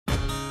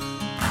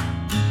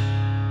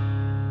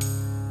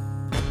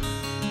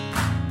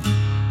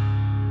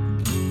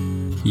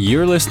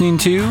You're listening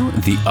to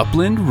The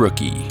Upland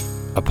Rookie,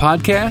 a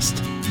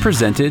podcast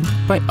presented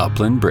by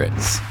Upland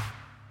Brits.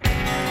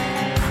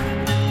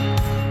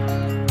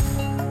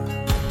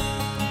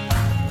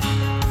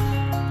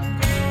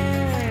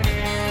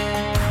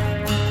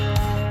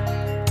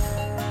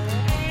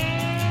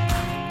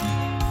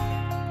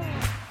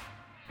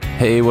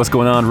 Hey, what's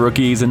going on,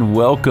 rookies, and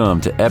welcome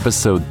to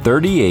episode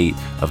 38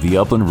 of the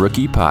Upland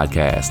Rookie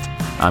Podcast.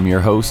 I'm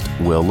your host,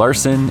 Will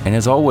Larson, and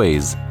as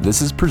always,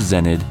 this is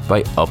presented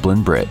by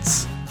Upland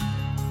Brits.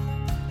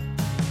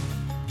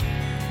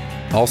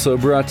 Also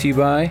brought to you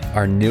by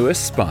our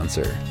newest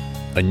sponsor,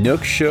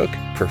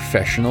 Sniksoh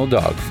Professional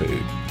Dog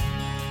Food.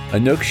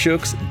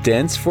 Sniksoh's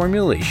dense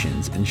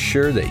formulations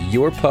ensure that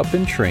your pup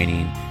in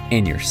training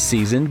and your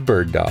seasoned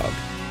bird dog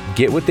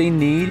get what they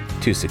need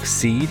to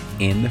succeed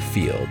in the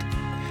field.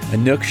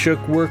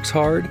 Sniksoh works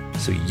hard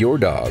so your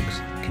dogs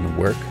can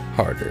work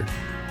harder.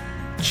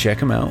 Check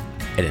them out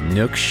at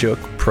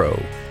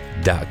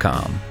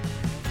sniksohpro.com.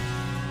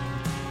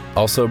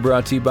 Also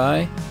brought to you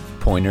by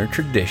Pointer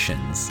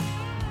Traditions,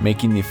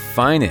 making the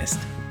finest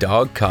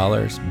dog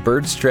collars,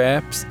 bird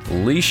straps,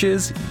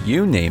 leashes,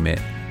 you name it,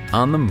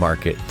 on the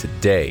market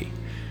today.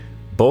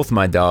 Both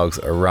my dogs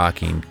are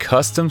rocking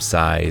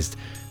custom-sized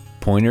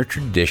Pointer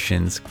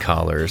Traditions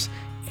collars,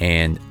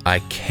 and I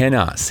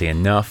cannot say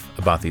enough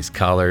about these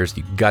collars.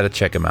 You got to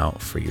check them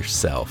out for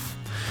yourself.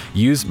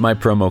 Use my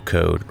promo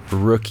code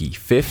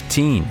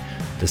ROOKIE15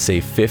 to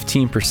save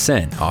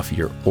 15% off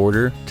your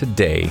order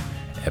today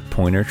at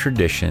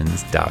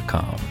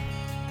pointertraditions.com.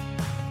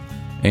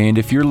 And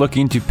if you're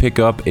looking to pick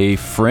up a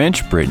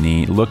French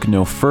Brittany, look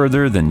no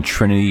further than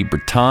Trinity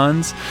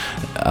Bretons,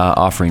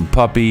 offering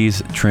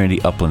puppies,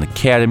 Trinity Upland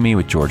Academy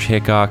with George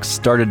Hickok,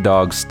 Started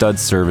Dogs, Stud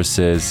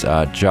Services.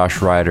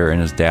 Josh Ryder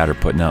and his dad are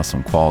putting out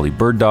some quality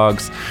bird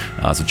dogs.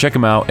 So check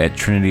them out at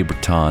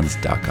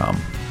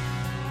trinitybretons.com.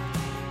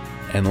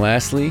 And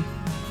lastly,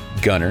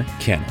 Gunner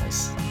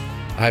Kennels.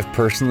 I've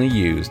personally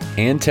used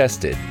and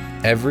tested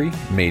every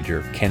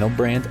major kennel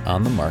brand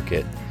on the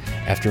market.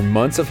 After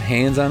months of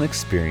hands-on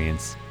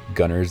experience,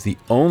 Gunner is the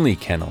only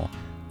kennel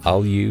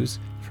I'll use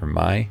for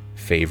my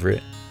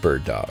favorite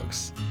bird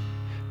dogs.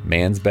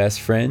 Man's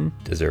best friend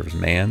deserves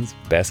man's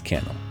best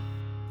kennel.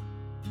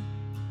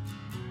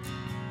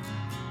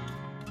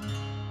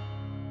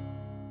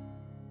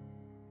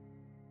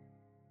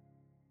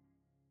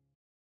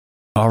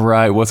 All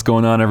right, what's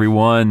going on,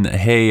 everyone?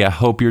 Hey, I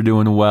hope you're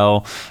doing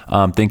well.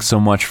 Thanks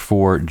so much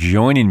for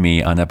joining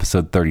me on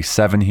episode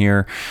 37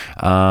 here.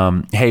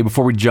 Hey,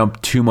 before we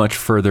jump too much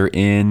further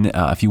in,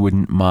 if you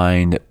wouldn't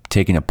mind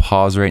taking a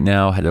pause right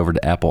now, head over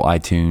to Apple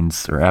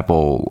iTunes or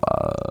Apple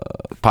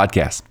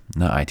Podcasts,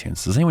 not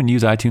iTunes. Does anyone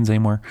use iTunes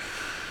anymore?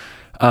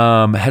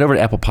 Head over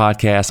to Apple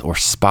Podcasts or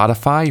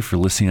Spotify if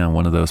you're listening on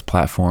one of those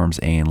platforms,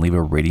 and leave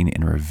a rating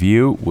and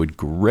review. Would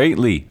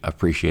greatly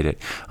appreciate it.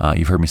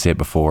 You've heard me say it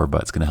before,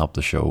 but it's going to help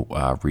the show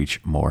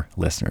reach more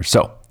listeners.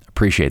 So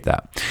appreciate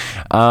that.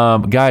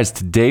 Guys,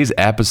 today's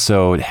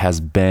episode has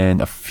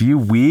been a few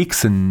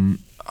weeks and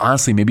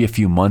honestly, maybe a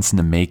few months in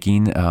the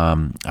making.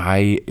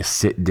 I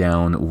sit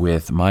down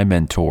with my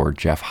mentor,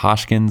 Jeff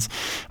Hoskins,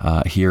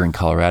 here in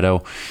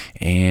Colorado.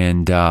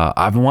 And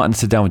I've been wanting to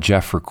sit down with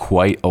Jeff for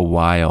quite a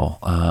while.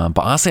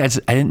 But honestly,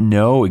 I didn't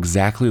know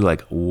exactly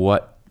like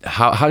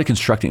how to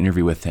construct an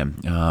interview with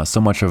him.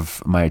 So much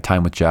of my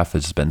time with Jeff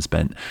has been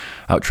spent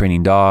out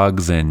training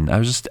dogs. And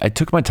I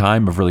took my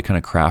time of really kind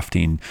of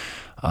crafting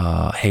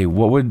hey,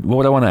 what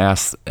would I want to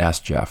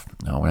ask Jeff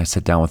when I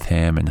sit down with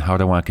him, and how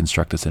do I want to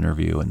construct this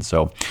interview? And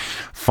so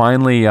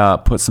finally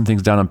put some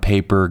things down on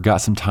paper, got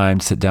some time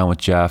to sit down with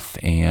Jeff,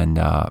 and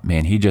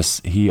man,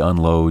 he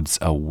unloads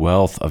a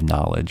wealth of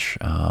knowledge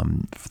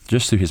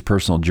just through his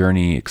personal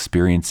journey,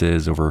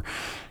 experiences over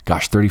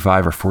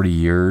 35 or 40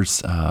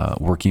 years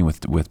working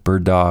with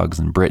bird dogs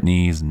and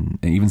Brittany's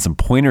and even some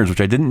pointers,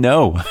 which I didn't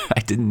know.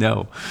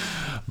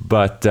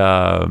 But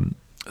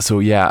so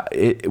yeah,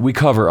 we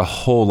cover a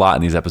whole lot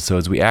in these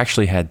episodes. We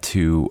actually had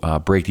to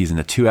break these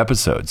into 2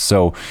 episodes.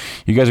 So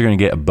you guys are going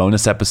to get a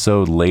bonus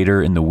episode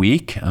later in the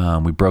week.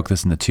 We broke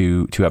this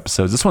into two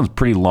episodes. This one's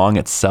pretty long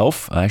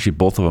itself. Actually,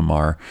 both of them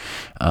are,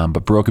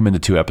 but broke them into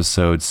 2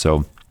 episodes.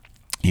 So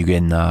you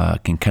can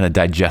kind of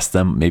digest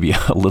them maybe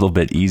a little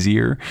bit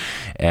easier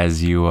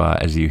as you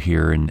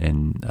hear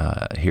and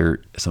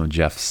hear some of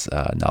Jeff's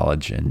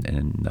knowledge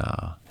and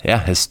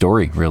his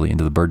story really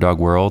into the bird dog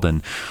world,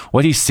 and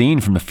what he's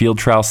seen from the field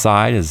trial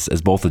side as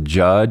both a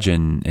judge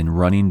and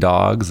running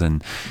dogs,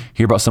 and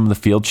hear about some of the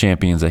field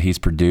champions that he's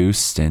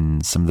produced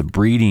and some of the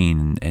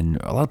breeding and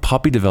a lot of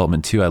puppy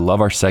development too. I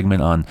love our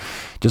segment on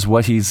just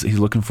what he's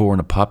looking for in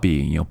a puppy.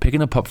 You know,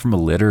 picking a pup from a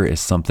litter is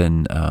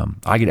something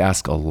I get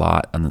asked a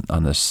lot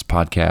on this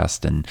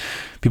podcast, and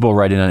people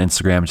write in on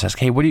Instagram and ask,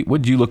 hey, what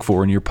do you look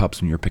for in your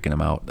pups when you're picking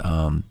them out?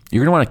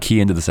 You're going to want to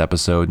key into this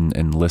episode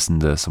and listen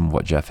to some of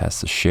what Jeff has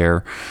to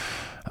share.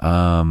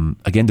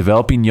 Again,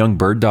 developing young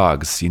bird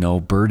dogs,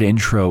 bird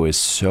intro is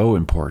so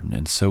important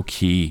and so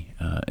key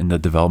in the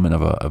development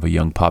of a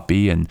young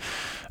puppy. And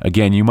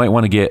again, you might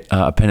want to get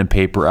a pen and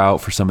paper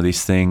out for some of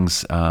these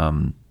things.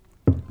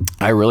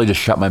 I really just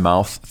shut my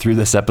mouth through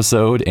this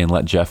episode and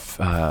let Jeff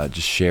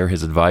just share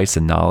his advice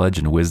and knowledge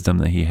and wisdom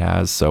that he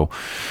has. So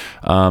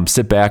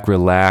sit back,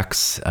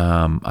 relax.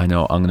 I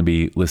know I'm going to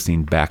be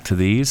listening back to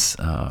these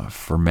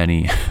for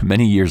many,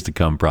 many years to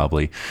come,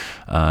 probably.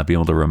 Be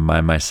able to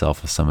remind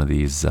myself of some of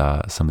these,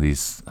 so some of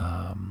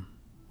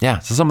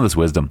this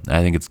wisdom.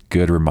 I think it's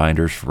good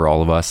reminders for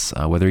all of us,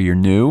 whether you're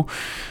new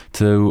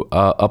to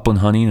upland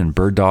hunting and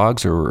bird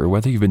dogs or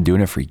whether you've been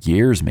doing it for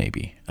years,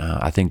 maybe.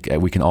 I think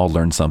we can all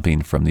learn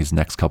something from these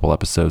next couple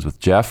episodes with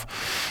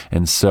Jeff.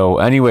 And so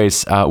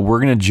anyways, we're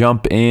going to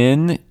jump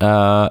in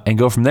and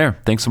go from there.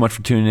 Thanks so much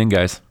for tuning in,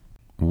 guys.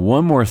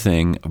 One more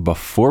thing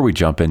before we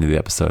jump into the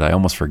episode, I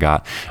almost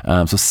forgot.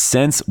 So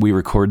since we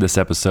recorded this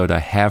episode, I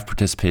have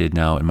participated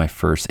now in my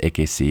first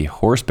AKC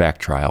horseback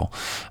trial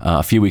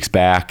a few weeks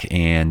back,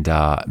 and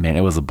man,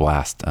 it was a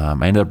blast. I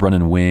ended up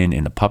running win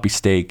in the puppy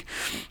stake.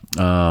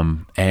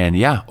 And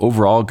yeah,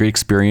 overall great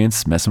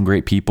experience, met some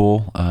great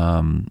people,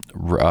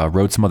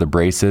 rode some other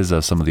braces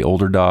of some of the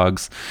older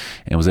dogs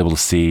and was able to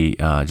see,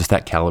 just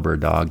that caliber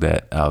dog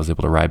that I was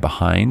able to ride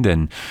behind.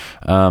 And,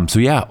 so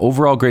yeah,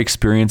 overall great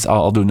experience.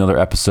 I'll do another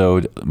episode,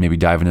 maybe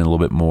diving in a little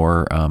bit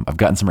more. I've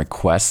gotten some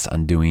requests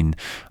on doing,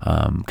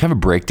 kind of a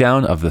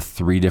breakdown of the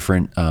 3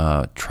 different,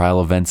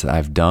 trial events that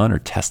I've done or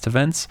test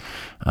events.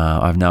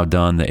 I've now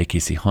done the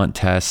AKC hunt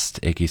test,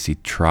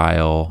 AKC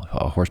trial,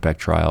 horseback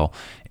trial,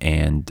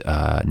 and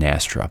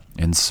Nastra.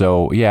 And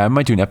so, yeah, I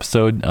might do an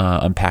episode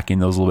unpacking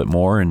those a little bit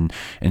more and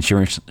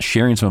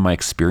sharing some of my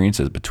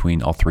experiences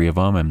between all 3 of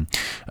them and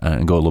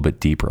go a little bit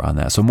deeper on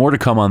that. So more to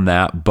come on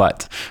that.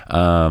 But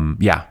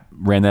yeah,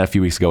 ran that a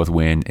few weeks ago with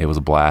Win. It was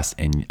a blast,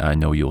 and I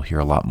know you'll hear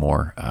a lot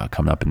more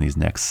coming up in these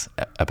next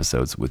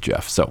episodes with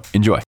Jeff. So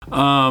enjoy.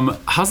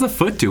 How's the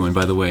foot doing,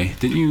 by the way?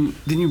 Didn't you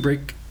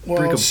break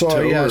a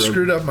toe? Yeah, I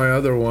screwed up my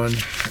other one,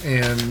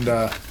 and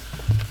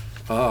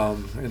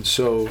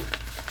so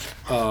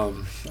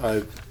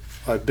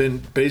I've been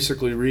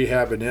basically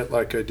rehabbing it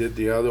like I did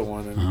the other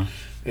one,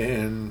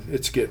 and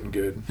it's getting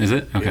good. Is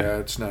it? Okay. Yeah,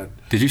 it's not.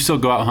 Did you still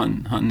go out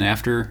hunting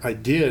after? I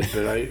did,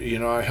 but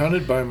I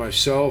hunted by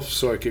myself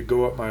so I could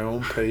go at my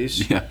own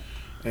pace. Yeah.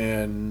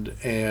 And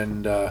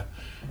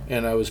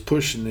I was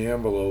pushing the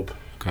envelope.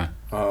 Okay.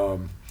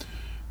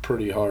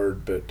 Pretty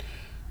hard, but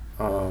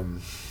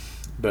I'm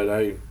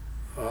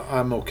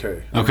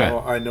okay. Okay.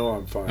 I know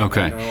I'm fine.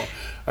 Okay.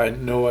 I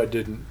know I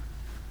didn't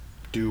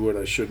do what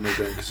I shouldn't have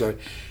done because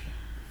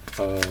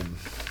I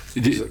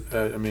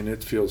mean,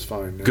 it feels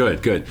fine now.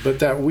 Good. But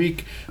that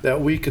week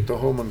at the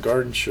Home and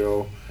Garden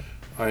Show,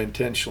 I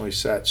intentionally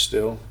sat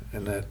still,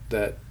 and that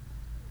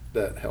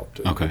helped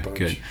a bunch.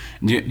 Good.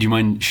 Do you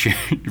mind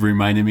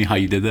reminding me how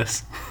you did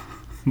this?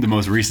 The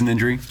most recent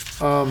injury?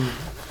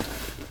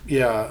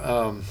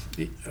 Yeah,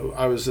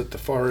 I was at the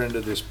far end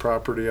of this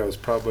property. I was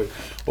probably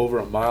over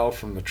a mile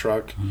from the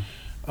truck.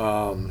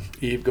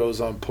 Eve goes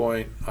on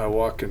point. I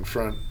walk in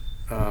front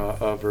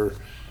of her.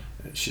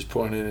 She's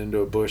pointing into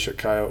a bush. A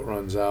coyote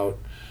runs out.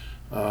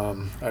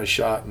 I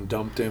shot and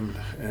dumped him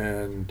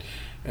and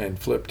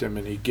flipped him,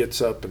 and he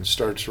gets up and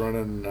starts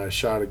running, and I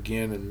shot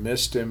again and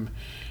missed him,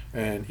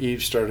 and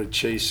Eve started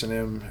chasing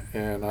him,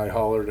 and I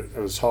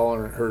was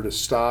hollering at her to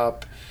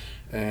stop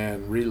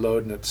and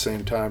reloading at the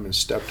same time, and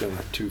stepped in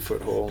a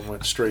 2-foot hole and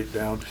went straight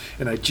down,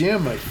 and I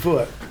jammed my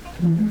foot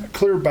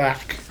clear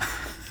back,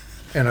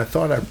 and I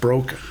thought I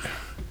broke it.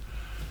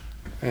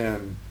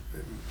 And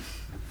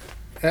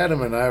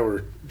Adam and I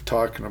were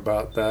talking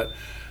about that,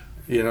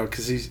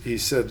 because he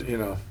said,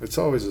 it's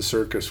always a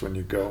circus when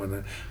you go,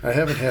 and I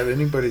haven't had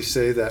anybody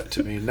say that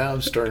to me. Now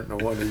I'm starting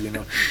to wonder,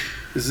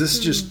 is this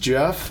just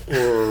Jeff,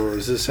 or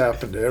does this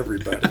happen to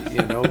everybody?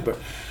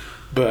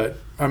 But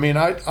I mean,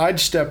 I'd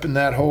step in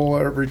that hole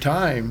every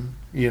time,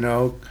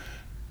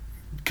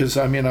 because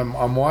I mean,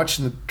 I'm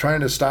watching,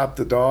 trying to stop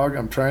the dog.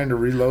 I'm trying to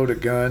reload a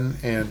gun,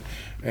 and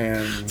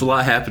it's a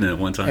lot happening at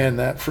one time. And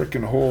that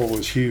freaking hole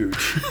was huge.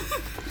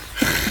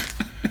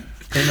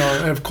 And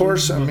of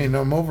course, I mean,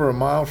 I'm over a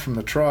mile from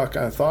the truck.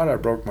 I thought I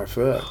broke my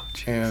foot,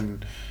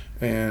 and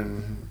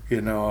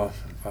I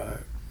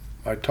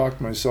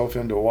talked myself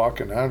into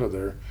walking out of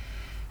there.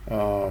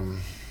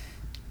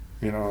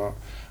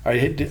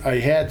 I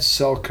had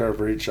cell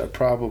coverage.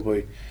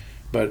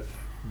 But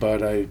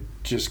I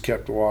just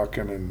kept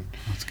walking, and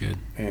that's good.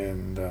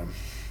 And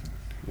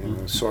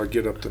so I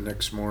get up the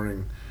next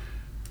morning,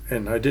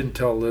 and I didn't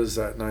tell Liz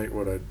that night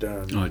what I'd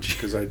done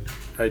because I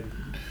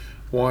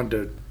wanted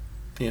to,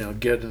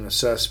 get an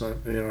assessment.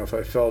 If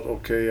I felt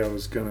okay, I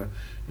was gonna,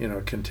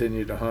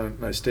 continue to hunt.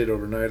 And I stayed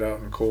overnight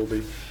out in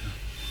Colby.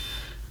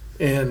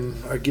 And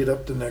I get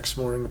up the next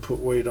morning to put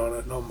weight on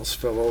it and almost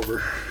fell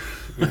over.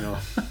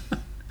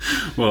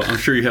 Well, I'm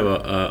sure you have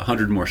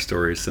 100 more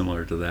stories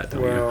similar to that,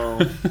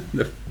 don't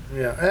you?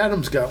 Yeah,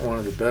 Adam's got one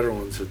of the better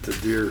ones with the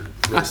deer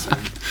racing.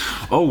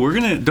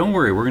 Don't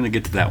worry, we're gonna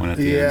get to that one at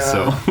the end.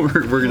 So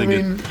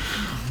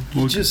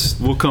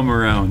we'll come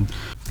around.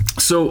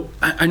 So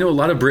I know a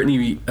lot of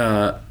Brittany,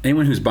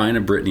 anyone who's buying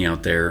a Brittany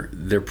out there,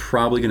 they're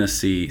probably gonna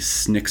see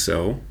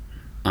Sniksoh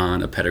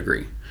on a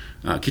pedigree.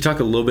 Can you talk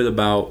a little bit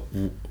about,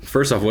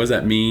 first off, what does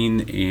that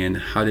mean, and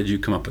how did you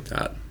come up with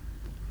that?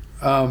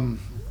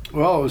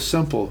 Well, it was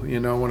simple.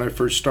 When I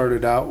first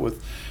started out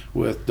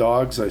with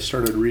dogs, I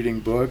started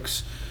reading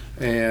books,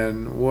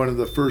 and one of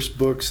the first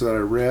books that I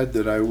read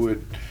that I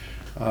would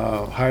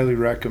highly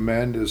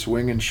recommend is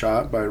Wing and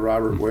Shot by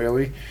Robert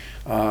Whaley,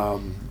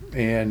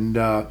 and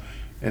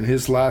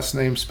his last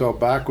name spelled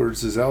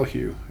backwards is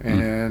Elhue,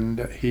 and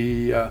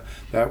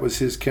that was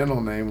his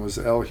kennel name, was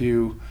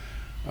Elhue,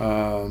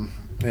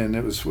 and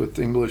it was with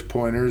English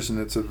pointers, and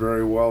it's a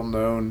very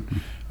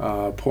well-known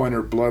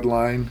pointer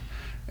bloodline,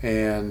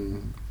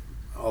 and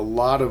a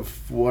lot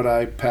of what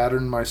I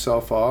patterned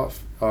myself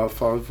off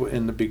of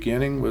in the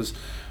beginning was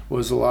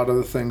a lot of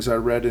the things I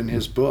read in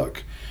his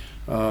book.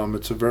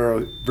 It's a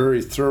very,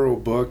 very thorough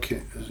book,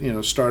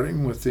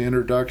 starting with the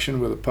introduction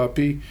with a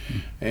puppy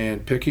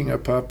and picking a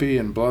puppy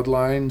and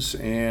bloodlines,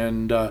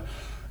 and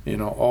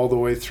all the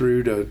way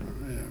through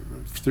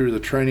the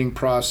training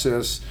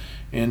process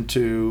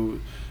into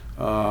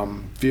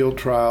field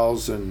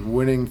trials and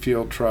winning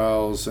field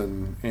trials,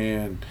 and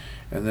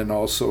then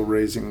also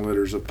raising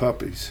litters of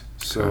puppies.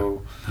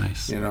 So,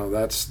 nice.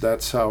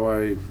 That's how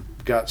I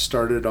got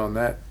started on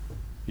that.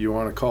 You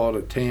want to call it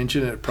a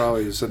tangent? It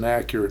probably is an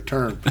accurate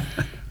term,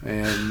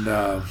 and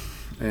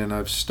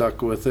I've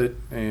stuck with it,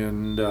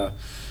 and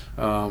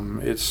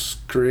it's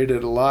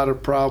created a lot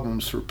of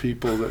problems for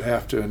people that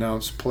have to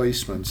announce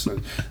placements,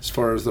 and as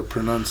far as the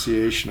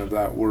pronunciation of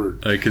that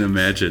word. I can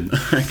imagine.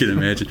 I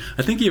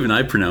think even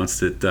I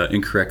pronounced it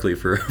incorrectly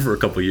for a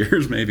couple of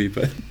years, maybe,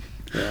 but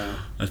yeah,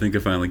 I think I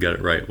finally got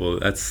it right. Well,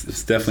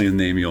 it's definitely a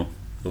name you'll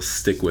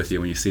stick with you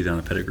when you see it on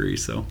the pedigree.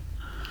 So.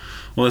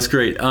 Well, that's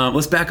great.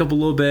 Let's back up a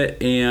little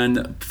bit,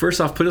 and first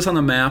off, put us on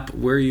the map.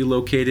 Where are you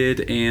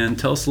located, and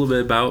tell us a little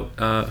bit about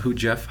who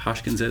Jeff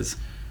Hoskins is.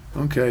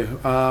 Okay.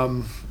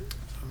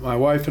 My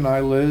wife and I,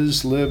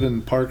 Liz, live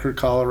in Parker,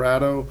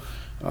 Colorado.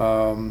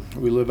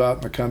 We live out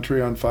in the country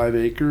on 5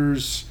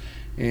 acres,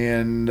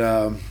 and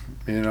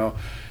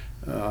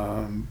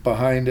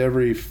behind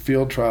every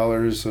field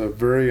trialer is a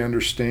very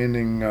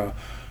understanding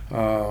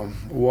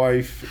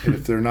wife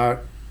if they're not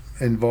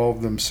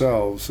involved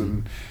themselves,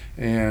 and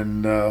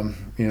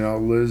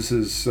Liz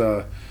is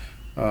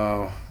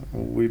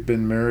we've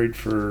been married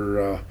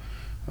for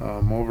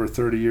over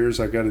 30 years.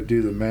 I got to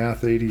do the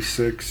math.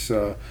 86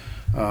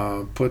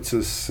 puts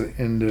us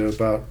into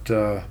about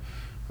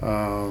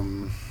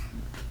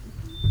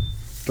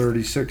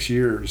 36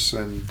 years,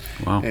 and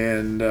wow.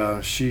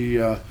 And she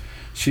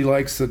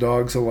likes the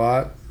dogs a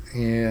lot,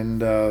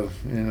 and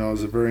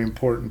is a very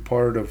important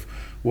part of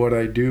what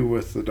I do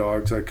with the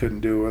dogs. I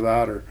couldn't do it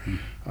without her.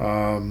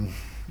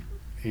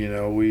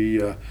 We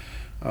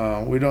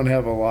don't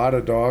have a lot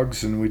of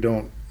dogs, and we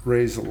don't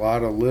raise a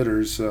lot of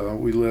litters.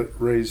 We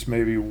raise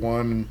maybe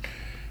 1,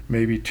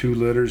 maybe 2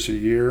 litters a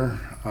year.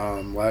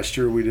 Last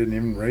year we didn't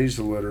even raise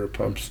a litter of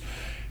pups,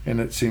 and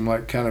it seemed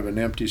like kind of an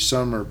empty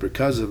summer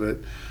because of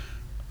it.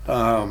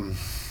 I'm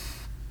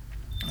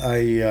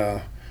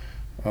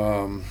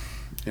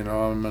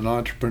an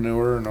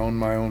entrepreneur and own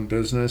my own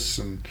business,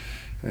 and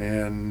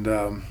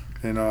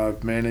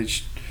I've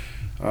managed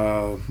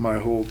my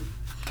whole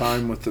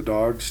time with the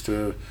dogs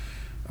to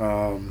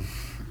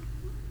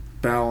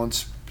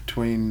balance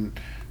between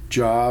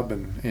job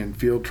and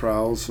field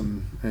trials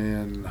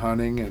and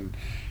hunting,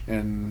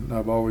 and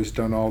I've always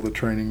done all the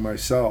training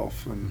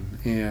myself,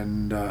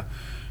 and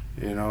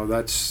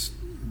that's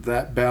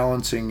that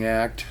balancing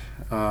act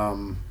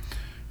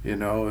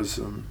is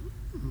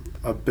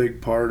a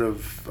big part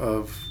of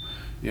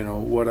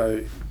what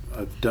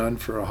I've done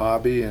for a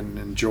hobby and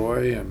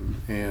enjoy,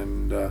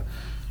 and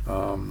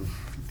on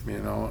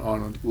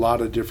a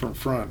lot of different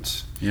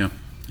fronts. Yeah,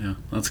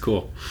 that's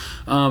cool.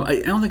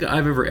 I don't think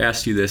I've ever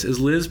asked you this. Is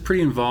Liz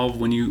pretty involved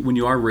when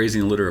you are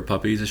raising a litter of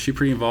puppies? Is she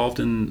pretty involved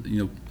in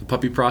the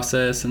puppy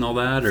process and all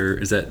that, or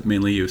is that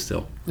mainly you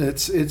still?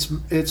 It's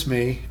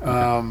me.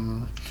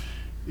 Okay.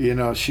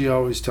 She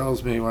always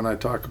tells me when I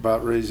talk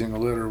about raising a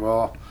litter,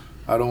 well,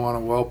 I don't want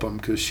to whelp them,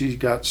 because she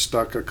got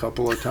stuck a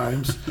couple of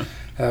times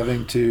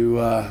having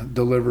to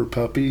deliver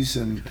puppies,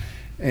 and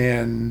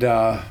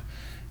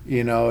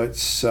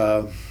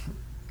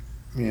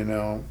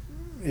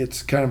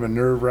it's kind of a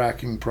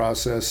nerve-wracking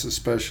process,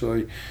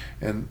 especially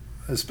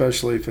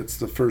if it's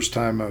the first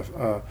time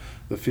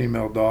the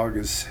female dog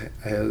has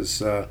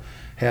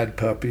had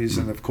puppies,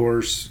 and of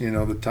course,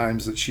 the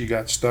times that she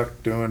got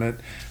stuck doing it,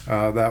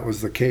 that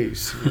was the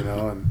case,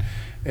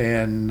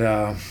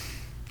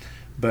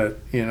 but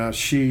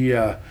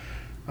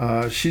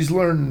she's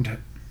learned.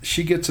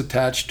 She gets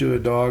attached to a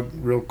dog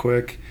real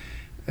quick,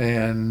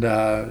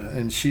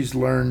 and she's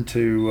learned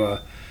to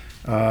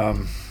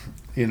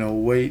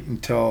wait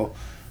until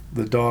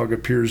the dog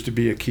appears to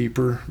be a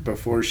keeper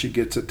before she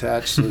gets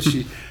attached. So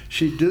she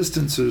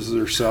distances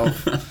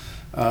herself,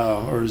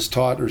 or has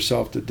taught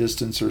herself to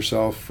distance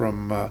herself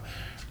from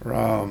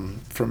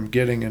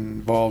getting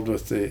involved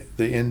with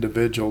the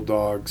individual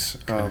dogs.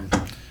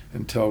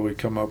 Until we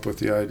come up with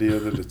the idea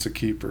that it's a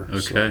keeper.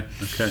 Okay.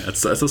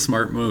 That's a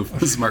smart move.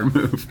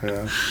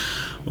 Yeah.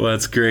 Well,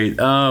 that's great.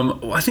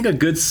 Well, I think a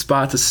good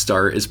spot to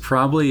start is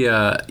probably,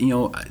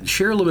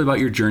 share a little bit about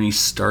your journey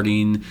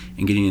starting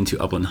and getting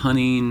into upland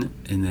hunting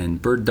and then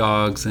bird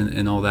dogs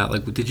and all that.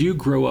 Like, did you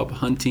grow up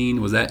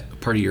hunting? Was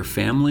that part of your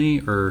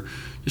family? Or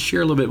just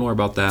share a little bit more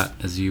about that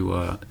as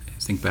you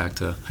think back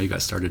to how you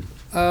got started.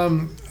 I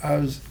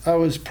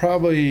was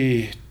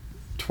probably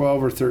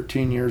 12 or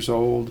 13 years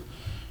old.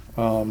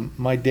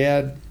 My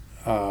dad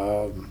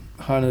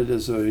hunted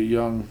as a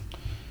young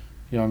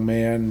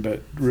man,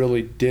 but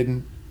really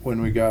didn't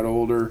when we got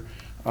older.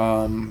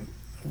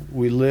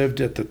 We lived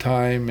at the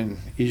time in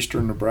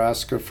eastern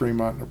Nebraska,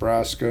 Fremont,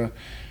 Nebraska,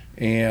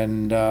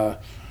 and I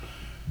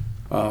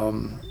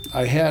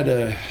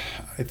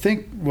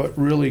think what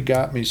really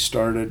got me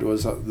started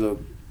was I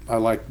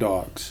like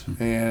dogs,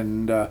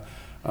 and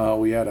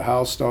we had a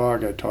house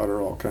dog. I taught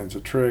her all kinds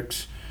of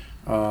tricks.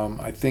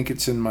 I think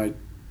it's in my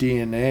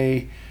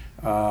DNA.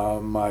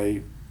 All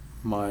my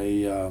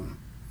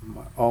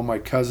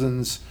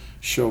cousins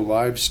show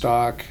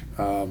livestock,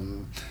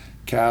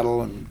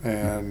 cattle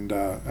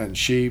and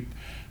sheep.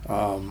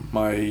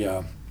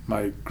 My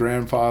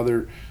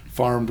grandfather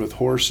farmed with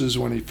horses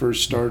when he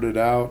first started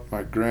out.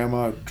 My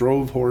grandma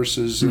drove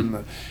horses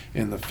in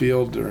the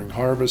field during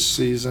harvest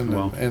season.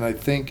 Wow. And I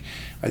think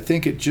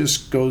it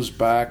just goes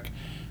back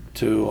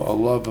to a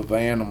love of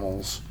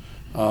animals.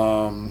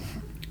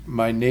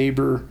 My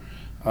neighbor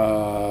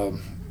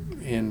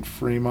in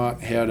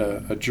Fremont had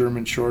a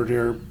German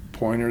Shorthair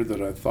pointer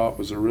that I thought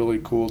was a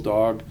really cool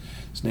dog.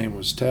 His name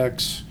was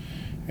Tex,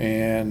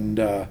 and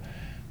that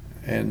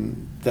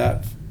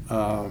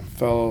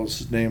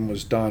fellow's name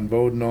was Don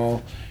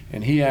Bodenall,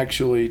 and he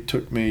actually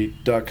took me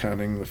duck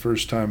hunting the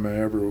first time I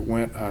ever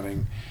went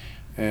hunting,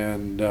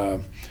 and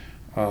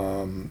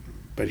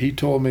but he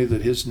told me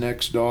that his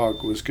next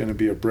dog was going to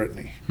be a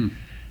Brittany.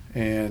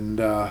 And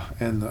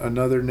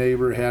another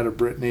neighbor had a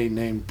Brittany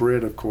named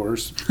Britt, of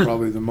course,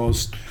 probably the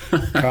most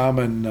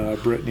common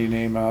Brittany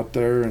name out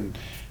there.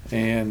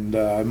 And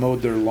I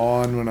mowed their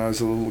lawn when I was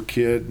a little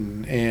kid,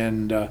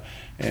 and I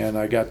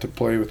got to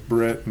play with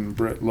Britt, and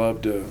Britt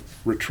loved to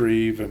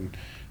retrieve,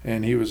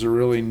 and he was a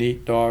really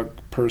neat dog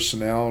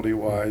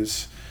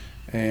personality-wise.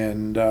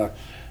 And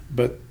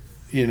but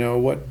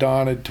what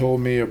Don had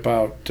told me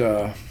about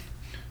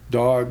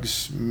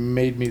dogs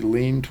made me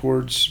lean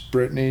towards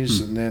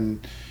Brittany's,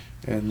 and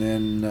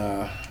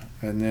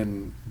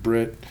then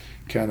Britt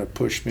kind of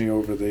pushed me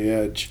over the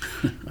edge.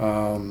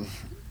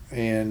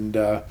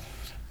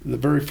 The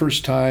very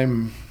first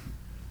time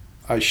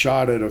I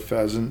shot at a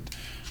pheasant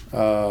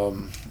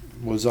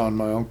was on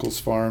my uncle's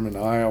farm in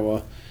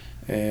Iowa,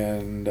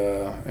 and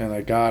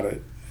I got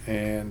it.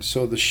 And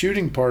so the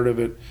shooting part of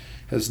it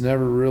has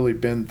never really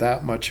been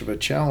that much of a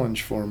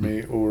challenge for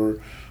me, or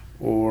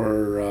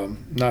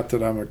not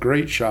that I'm a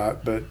great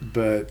shot, but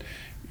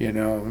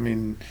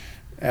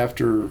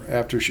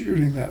after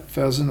shooting that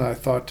pheasant, I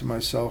thought to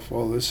myself,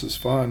 well, this is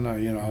fun.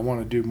 I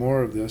want to do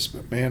more of this,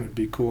 but man, it'd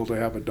be cool to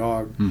have a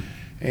dog.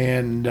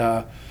 And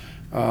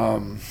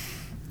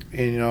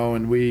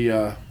we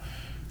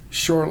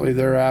shortly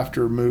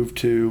thereafter moved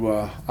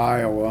to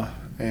Iowa,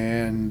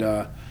 and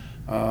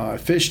I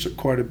fished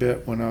quite a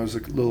bit when I was a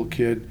little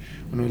kid.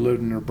 When we lived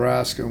in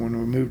Nebraska, when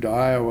we moved to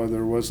Iowa,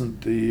 there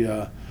wasn't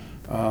the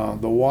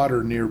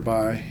water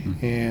nearby,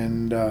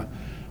 and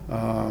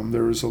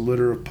there was a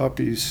litter of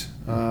puppies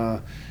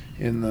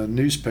in the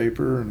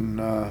newspaper, and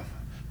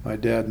my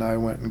dad and I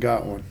went and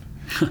got one.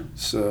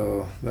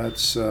 So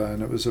that's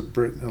and it was a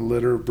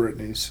litter of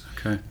Brittany's.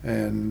 Okay.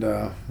 And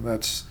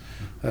that's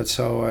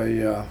how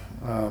I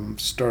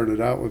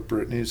started out with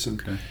Brittany's.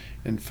 And okay.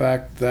 In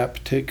fact, that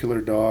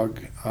particular dog,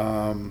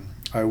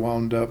 I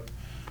wound up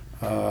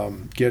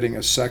getting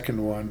a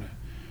second one,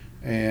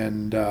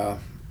 and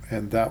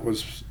that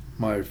was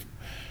my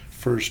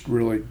first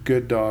really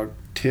good dog.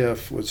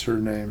 Tiff was her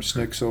name,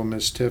 Sniksoh,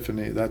 Miss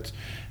Tiffany. That's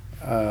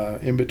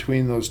in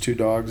between those two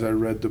dogs, I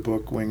read the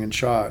book Wing and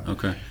Shot.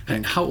 Okay.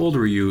 And how old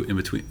were you in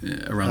between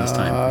around this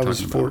time? I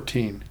was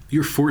 14. You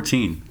were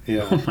 14?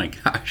 Yeah. Oh my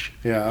gosh.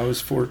 Yeah, I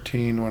was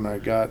 14 when I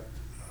got,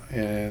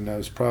 and I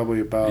was probably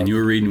about. And you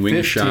were reading Wing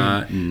and 15.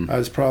 Shot. And I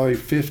was probably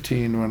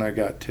 15 when I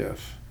got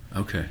Tiff.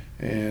 Okay.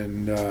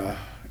 And I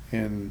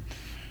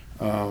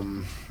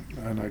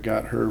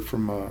got her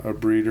from a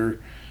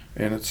breeder,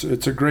 and it's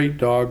a great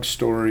dog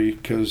story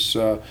because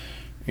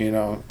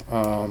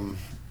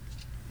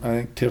I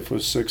think Tiff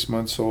was 6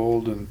 months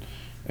old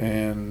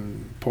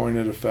and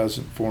pointed a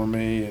pheasant for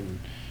me,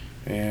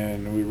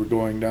 and we were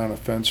going down a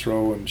fence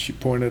row, and she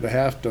pointed a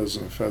half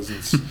dozen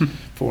pheasants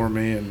for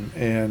me,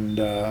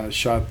 and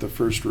shot the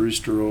first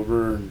rooster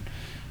over,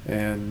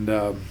 and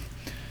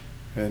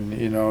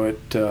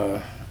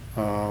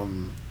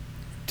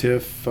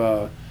Tiff,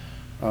 I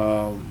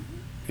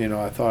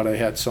thought I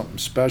had something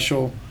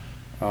special,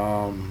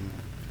 and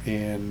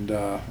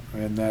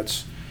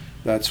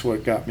that's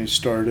what got me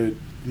started.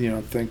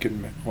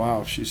 Thinking, wow,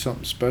 if she's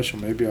something special,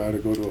 maybe I ought to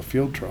go to a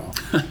field trial.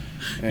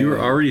 You were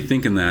already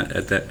thinking that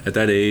at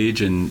that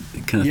age, and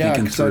kind of thinking through. Yeah,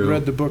 because I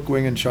read the book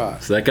Wing and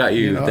Shot. So that got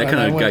you. That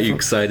kind of got you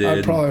excited.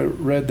 I probably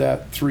read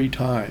that 3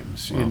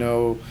 times.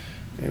 Wow.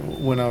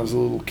 when I was a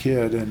little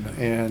kid,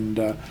 and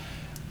I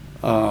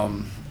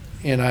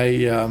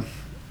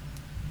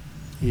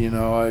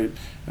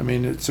I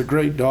mean, it's a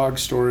great dog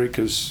story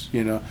because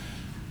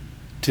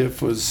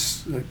Tiff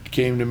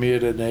came to me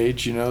at an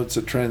age, it's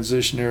a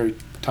transitionary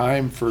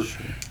time for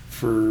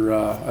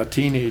a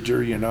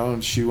teenager,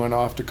 and she went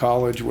off to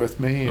college with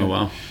me.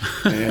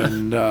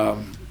 And,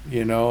 oh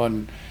wow!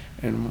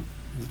 and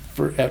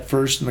at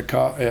first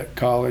at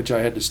college, I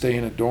had to stay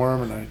in a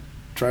dorm, and I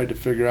tried to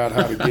figure out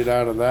how to get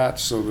out of that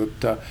so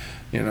that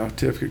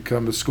Tiff could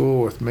come to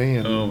school with me.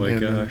 And, oh my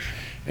gosh!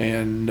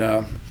 And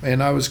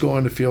I was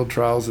going to field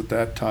trials at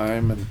that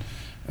time,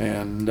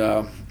 and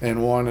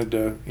wanted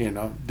to,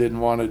 didn't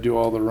want to do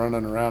all the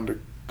running around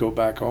to go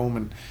back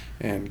home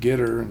and get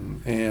her,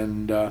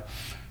 and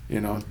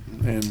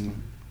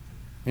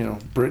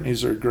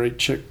Brittany's are great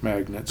chick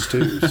magnets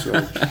too, so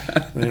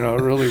it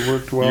really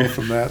worked well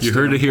from that. You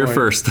heard it here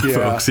first,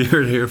 folks. You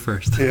heard it here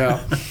first.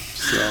 Yeah.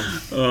 So.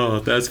 Oh,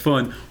 that's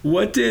fun.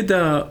 What did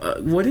I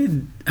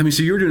mean?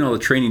 So you were doing all the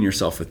training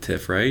yourself with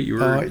Tiff, right? You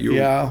were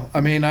yeah.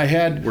 I mean, I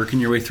had working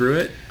your way through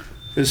it.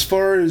 As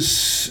far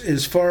as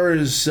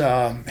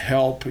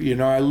help,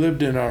 I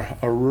lived in a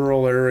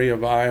rural area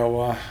of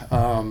Iowa.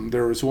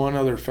 There was one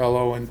other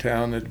fellow in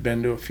town that had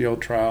been to a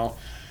field trial.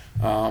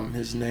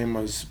 His name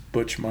was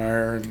Butch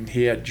Meyer, and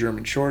he had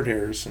German short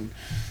hairs, and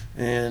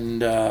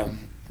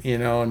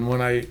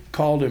when I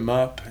called him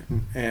up,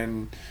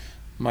 and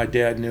my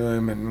dad knew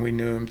him, and we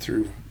knew him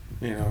through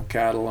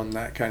cattle and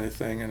that kind of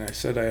thing, and I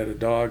said I had a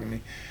dog, and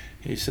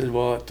he said,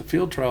 well, at the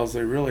field trials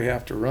they really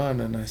have to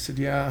run, and I said,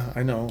 yeah,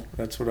 I know,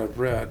 that's what I've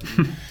read.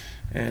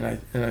 and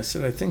I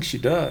said, I think she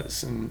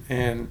does,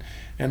 and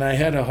I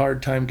had a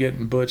hard time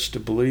getting Butch to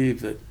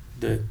believe that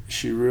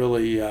she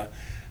really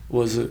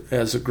was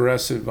as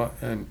aggressive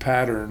and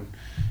pattern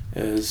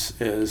as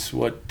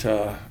what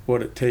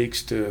it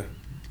takes to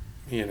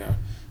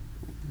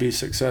be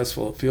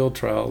successful at field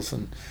trials,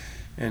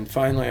 and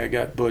finally I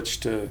got Butch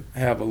to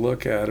have a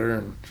look at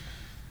her,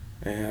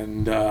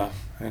 and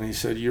he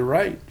said, you're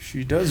right,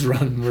 she does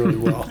run really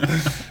well.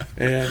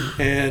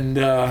 and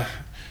the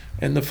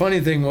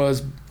funny thing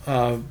was,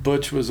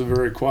 Butch was a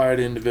very quiet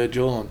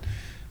individual,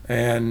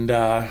 and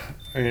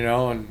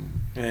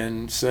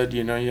said,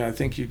 I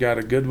think you got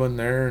a good one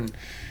there.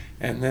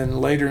 And then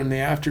later in the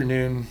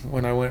afternoon,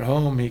 when I went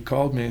home, he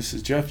called me and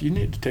says, Jeff, you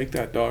need to take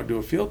that dog to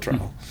a field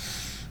trial.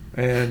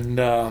 And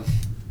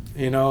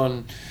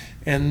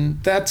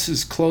that's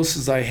as close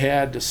as I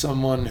had to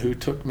someone who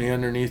took me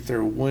underneath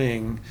their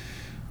wing.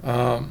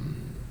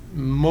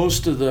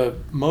 Most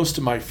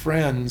of my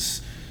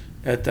friends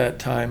at that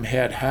time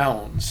had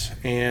hounds,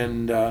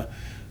 and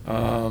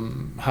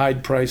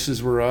hide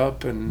prices were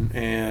up,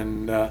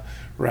 and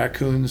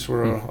raccoons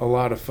were a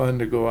lot of fun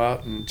to go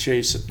out and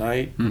chase at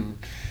night,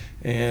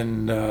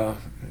 and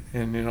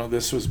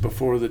this was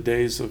before the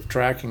days of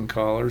tracking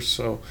collars,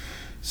 so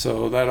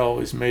that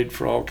always made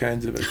for all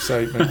kinds of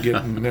excitement,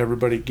 getting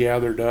everybody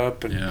gathered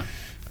up, and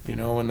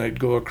when they'd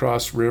go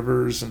across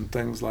rivers and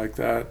things like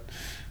that.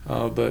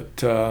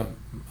 But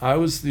I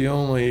was the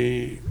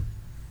only.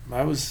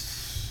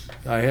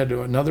 I had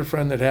another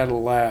friend that had a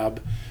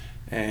lab,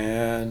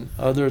 and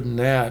other than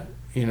that,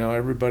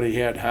 everybody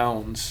had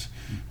hounds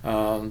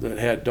that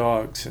had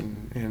dogs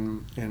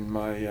in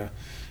my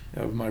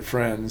of my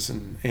friends,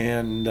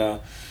 and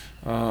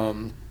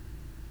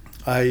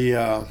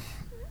I've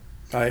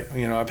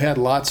had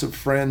lots of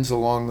friends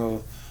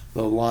along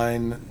the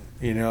line,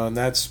 and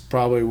that's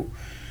probably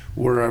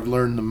where I've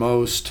learned the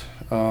most,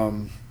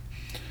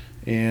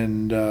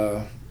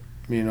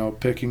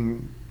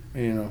 picking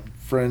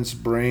friends'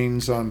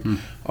 brains on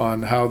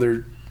how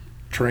they're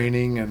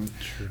training, and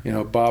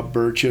sure. Bob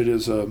Burchett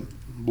is a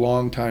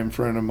longtime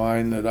friend of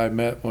mine that I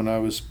met when I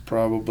was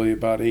probably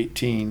about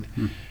 18.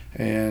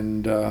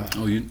 And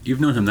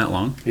you've known him that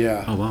long?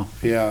 Yeah. Oh wow.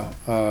 Yeah,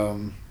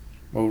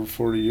 over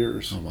 40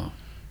 years. Oh wow.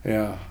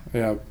 Yeah,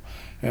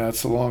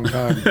 it's a long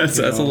time. that's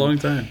a long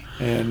time.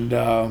 And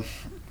an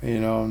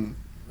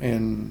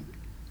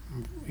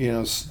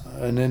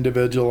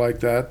individual like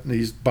that,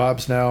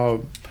 Bob's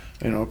now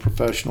a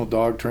professional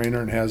dog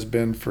trainer and has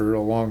been for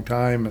a long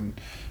time, and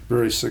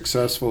very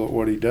successful at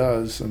what he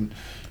does, and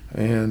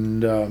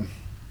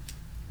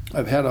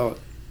I've had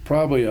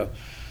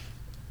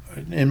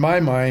in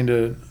my mind,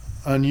 an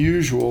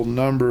unusual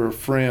number of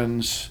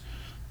friends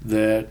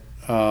that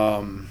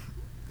when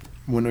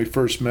we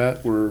first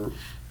met were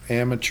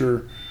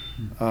amateur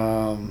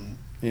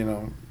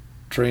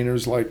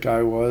trainers like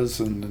I was,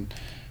 and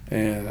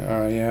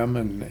I am,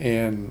 and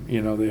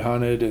they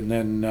hunted, and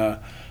then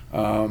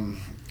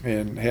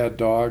and had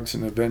dogs,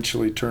 and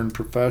eventually turned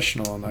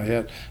professional. And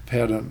I've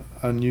had an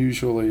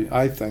unusual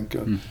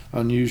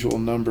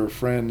number of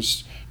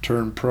friends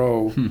turn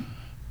pro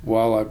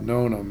while I've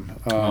known them.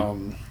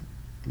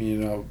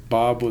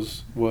 Bob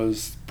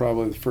was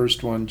probably the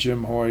first one.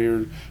 Jim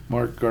Hoyer,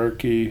 Mark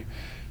Garkey,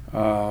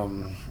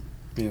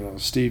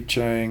 Steve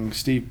Chang,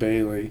 Steve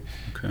Bailey.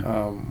 Okay.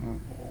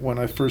 When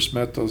I first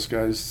met those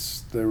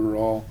guys, they were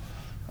all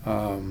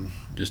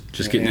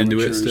Just getting into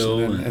it still,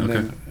 and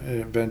then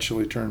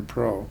eventually turned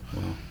pro.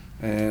 Wow.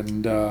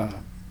 And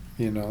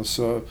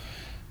so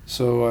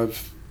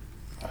I've,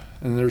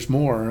 and there's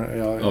more.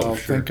 I'll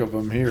sure. think of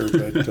them here,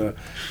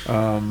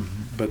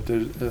 but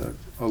there's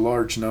a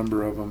large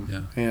number of them.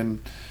 Yeah.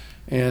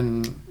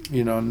 And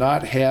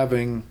not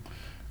having,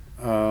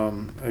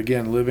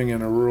 again, living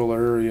in a rural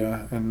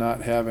area and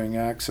not having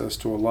access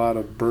to a lot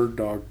of bird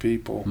dog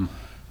people,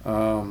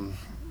 I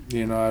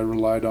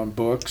relied on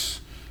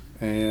books,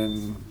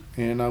 and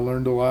I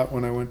learned a lot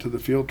when I went to the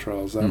field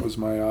trials. That was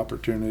my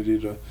opportunity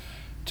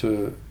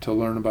to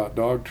learn about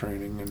dog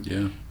training,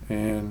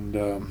 and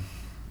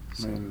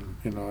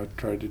I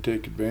tried to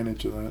take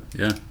advantage of that.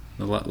 Yeah.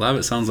 A lot of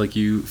it sounds like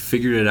you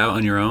figured it out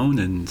on your own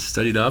and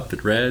studied up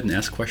and read and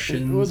asked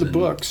questions. Well, the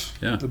books.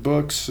 Yeah. The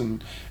books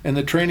and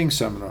the training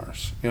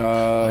seminars. You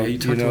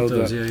talked about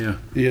those.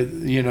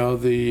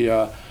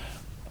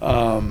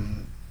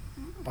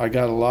 I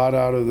got a lot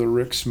out of the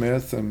Rick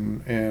Smith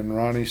and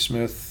Ronnie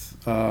Smith,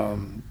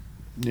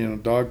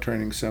 dog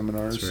training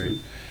seminars. That's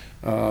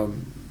right.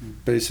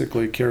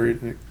 Basically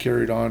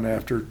carried on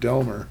after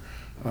Delmer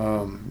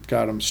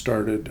got them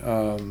started.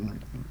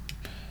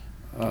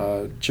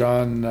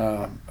 John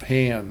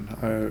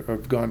Han,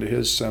 I've gone to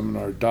his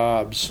seminar.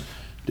 Dobbs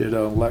did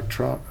an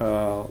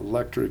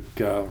electric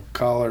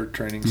collar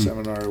training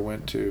seminar I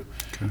went to.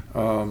 Okay.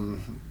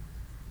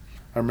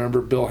 I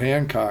remember Bill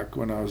Hancock,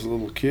 when I was a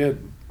little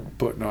kid,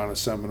 putting on a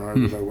seminar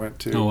that I went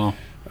to. Oh, wow.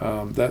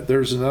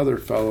 There's another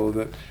fellow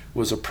that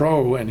was a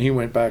pro, and he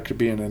went back to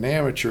being an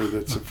amateur.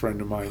 That's a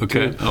friend of mine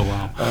too. Oh,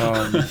 wow.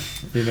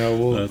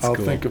 I'll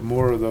cool. think of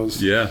more of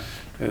those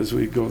as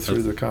we go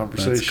through the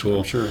conversation. That's cool.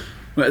 I'm sure.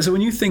 So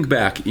when you think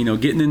back,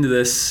 getting into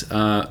this,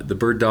 the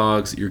bird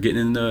dogs, you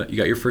got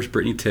your first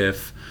Brittany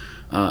Tiff.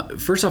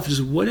 First off,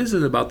 just what is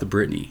it about the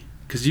Brittany?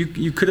 Because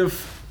you could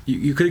have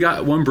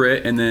got one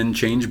Brit and then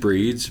changed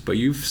breeds, but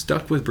you've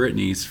stuck with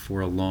Brittany's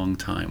for a long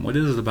time. What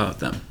is it about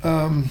them?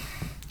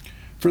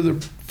 For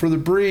the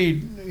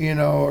breed,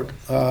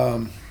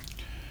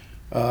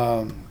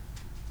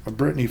 a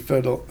Brittany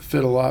fit a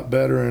lot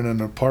better in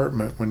an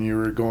apartment when you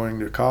were going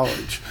to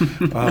college.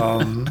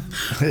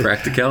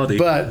 Practicality.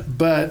 But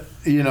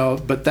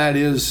that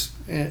is,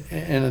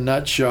 in a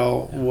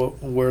nutshell,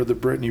 where the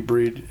Brittany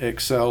breed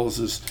excels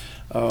is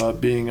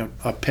being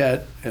a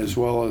pet as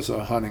well as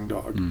a hunting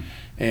dog.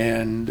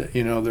 And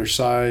their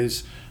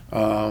size,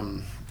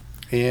 and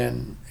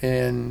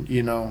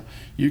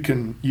you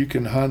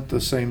can hunt the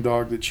same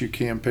dog that you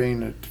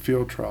campaign at the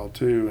field trial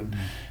too,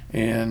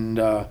 and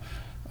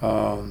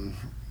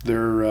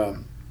they're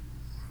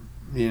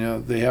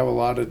they have a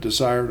lot of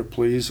desire to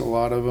please, a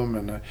lot of them,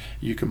 and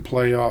you can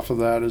play off of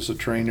that as a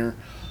trainer.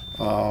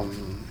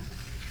 And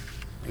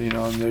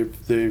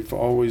they've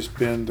always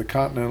been, the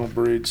continental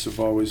breeds have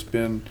always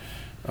been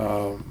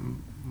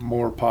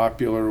more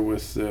popular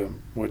with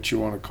what you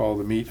want to call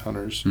the meat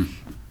hunters.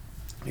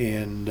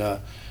 And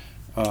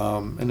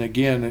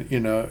again,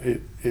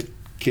 it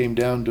came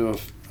down to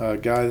a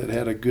guy that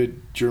had a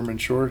good German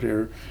short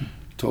hair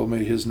told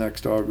me his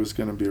next dog was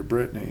going to be a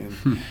Brittany.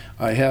 And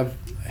I have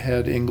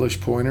had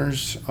English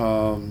pointers.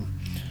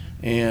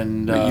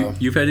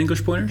 You've had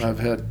English pointers? I've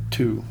had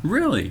two.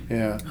 Really?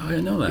 Yeah. Oh, I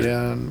didn't know that.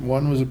 Yeah, and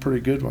one was a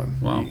pretty good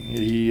one. Wow.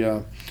 He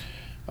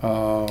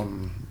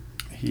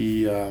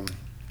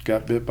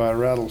got bit by a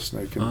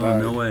rattlesnake and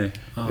died. No way.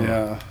 Oh.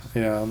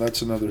 Yeah,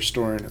 that's another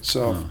story in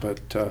itself.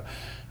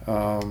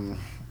 Oh.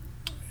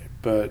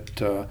 But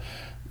the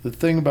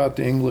thing about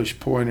the English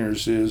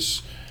pointers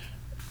is,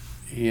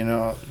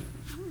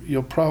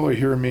 you'll probably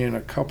hear me in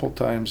a couple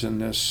times in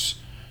this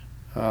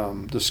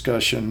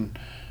discussion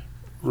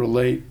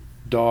relate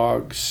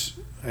dogs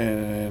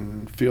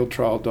and field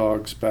trial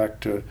dogs back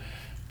to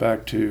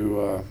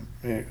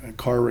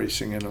car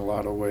racing in a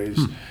lot of ways.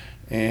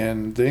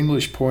 And the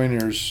English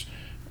pointers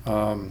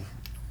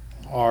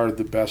are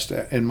the best,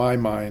 in my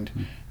mind.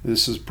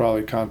 This is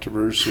probably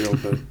controversial,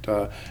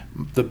 but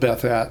the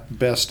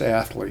best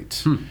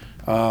athletes.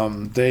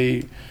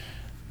 They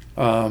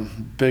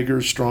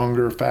bigger,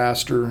 stronger,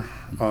 faster,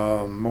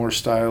 more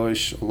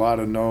stylish, a lot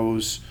of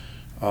nose,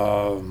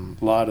 a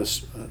lot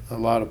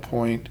of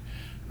point,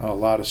 a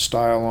lot of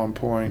style on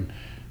point,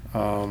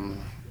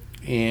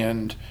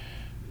 and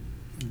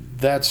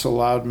that's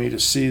allowed me to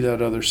see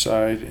that other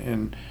side.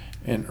 And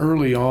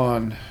early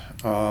on,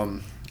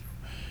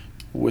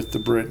 with the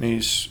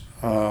Brittany's,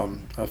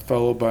 a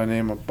fellow by the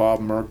name of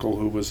Bob Merkel,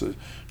 who was a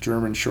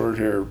German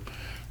Shorthair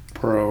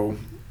pro,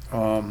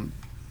 and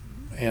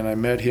I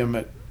met him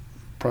at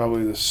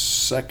probably the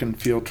second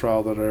field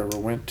trial that I ever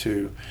went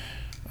to,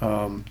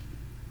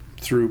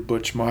 through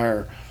Butch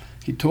Meyer.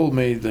 He told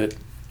me that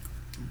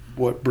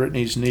what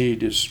Brittany's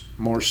need is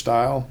more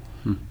style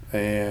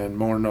and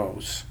more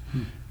nose.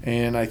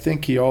 And I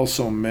think he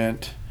also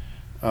meant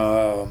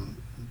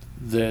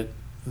that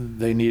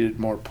they needed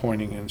more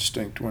pointing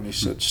instinct when he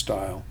said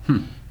style.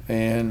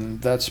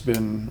 And that's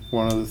been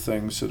one of the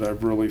things that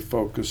I've really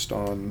focused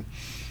on.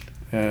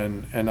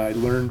 And I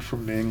learned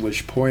from the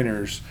English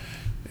pointers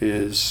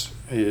is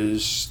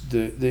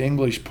the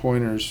English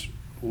pointers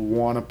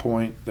want to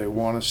point, they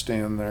want to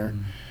stand there,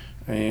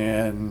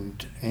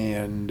 and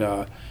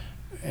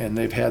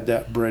they've had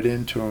that bred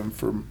into them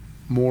for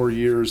more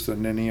years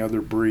than any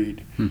other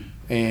breed,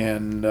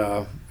 and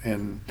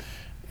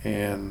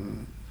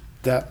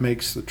that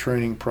makes the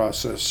training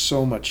process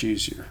so much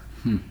easier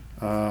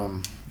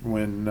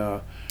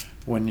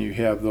when you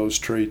have those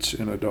traits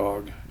in a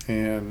dog,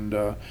 and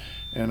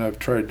I've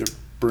tried to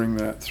bring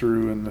that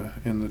through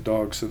in the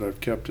dogs that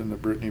I've kept in the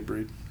Brittany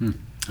breed.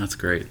 That's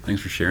great.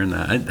 Thanks for sharing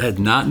that. I did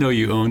not know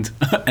you owned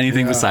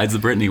anything besides the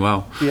Brittany.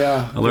 Wow.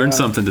 Yeah. I learned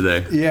something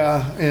today.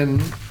 Yeah,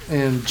 and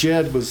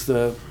Jed was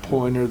the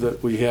pointer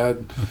that we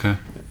had. Okay.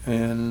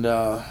 And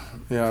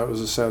it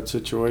was a sad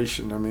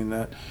situation. I mean,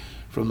 that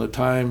from the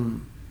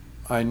time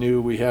I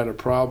knew we had a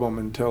problem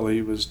until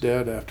he was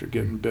dead after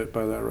getting bit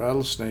by that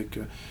rattlesnake,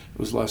 it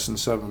was less than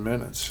 7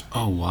 minutes.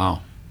 Oh,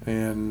 wow.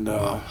 And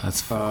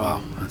that's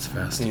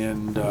fast.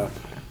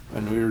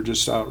 And we were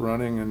just out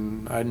running,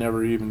 and I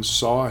never even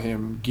saw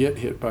him get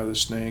hit by the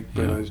snake,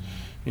 but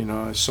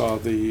I saw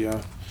the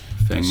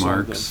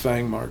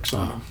fang marks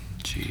on him.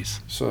 Jeez.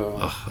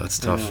 So that's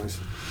tough.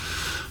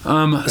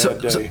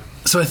 Day.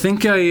 So I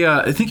think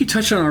you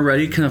touched on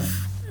already kind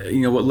of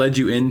what led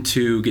you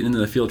into getting into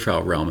the field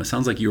trial realm. It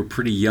sounds like you were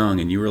pretty young,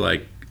 and you were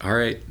like, all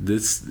right,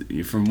 this,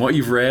 from what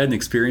you've read and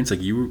experienced,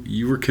 like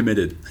you were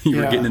committed. You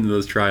were getting into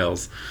those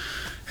trials.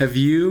 Have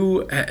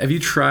you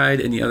tried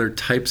any other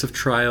types of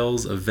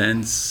trials,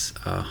 events,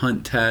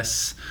 hunt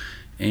tests,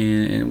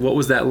 and what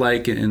was that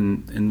like,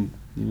 and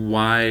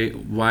why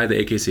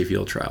the AKC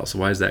field trials?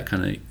 Why is that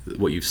kind of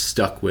what you've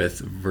stuck with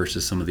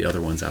versus some of the other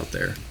ones out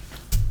there?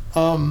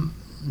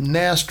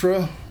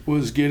 NASTRA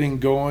was getting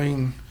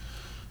going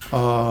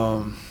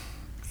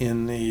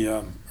in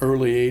the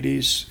early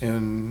 80s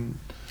in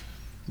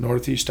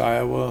northeast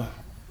Iowa,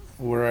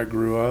 where I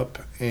grew up,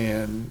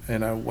 and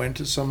I went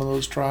to some of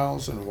those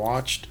trials and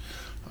watched.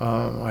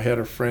 I had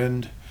a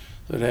friend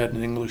that had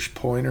an English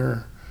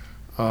pointer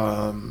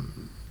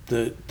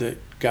that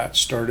got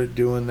started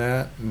doing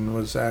that and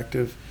was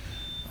active,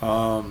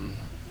 and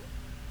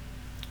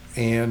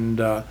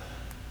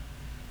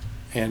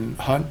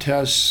hunt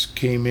tests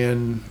came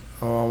in,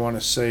 I want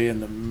to say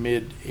in the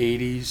mid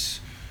 80s,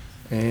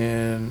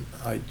 and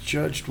I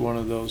judged one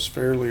of those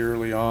fairly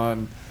early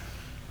on.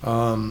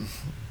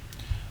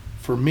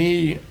 For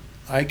me,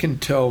 I can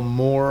tell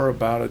more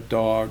about a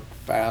dog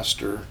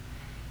faster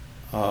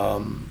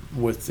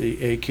with the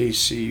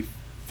AKC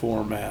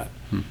format,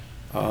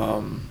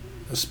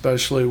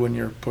 especially when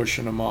you're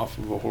pushing them off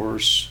of a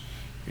horse,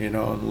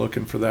 and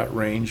looking for that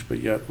range,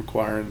 but yet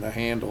requiring the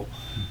handle.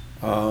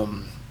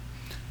 Again,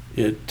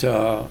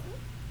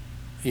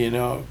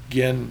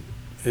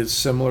 it's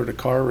similar to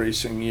car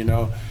racing.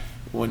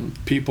 When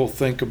people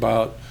think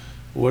about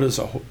what does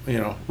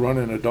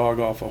running a dog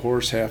off a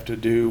horse have to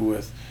do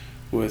with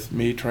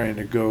me trying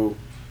to go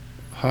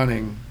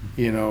hunting,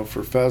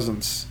 for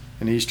pheasants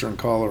in eastern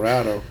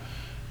Colorado,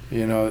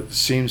 it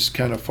seems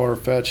kind of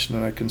far-fetched,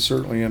 and I can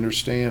certainly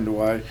understand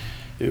why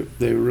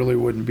they really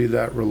wouldn't be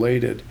that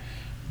related.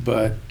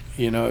 But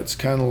it's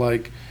kind of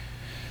like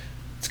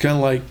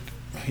a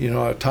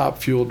top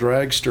fuel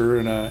dragster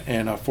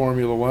and a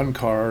Formula One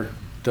car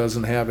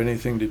doesn't have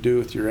anything to do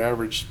with your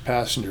average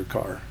passenger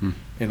car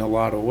in a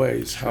lot of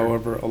ways. Sure.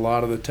 However, a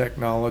lot of the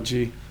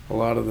technology, a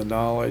lot of the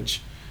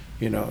knowledge,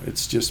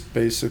 it's just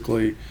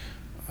basically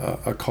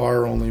a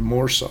car, only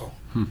more so.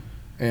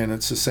 And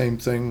it's the same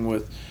thing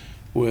with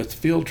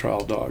field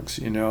trial dogs.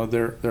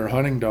 They're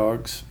hunting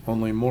dogs,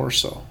 only more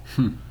so.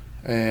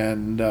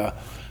 And the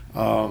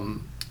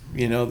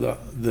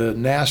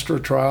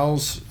NASTRA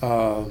trials,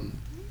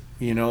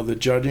 the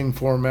judging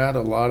format,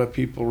 a lot of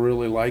people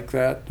really like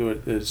that.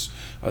 It's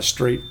a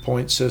straight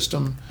point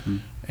system,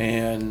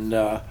 and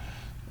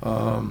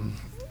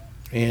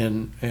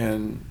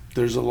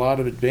there's a lot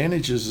of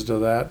advantages to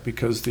that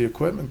because the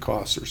equipment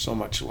costs are so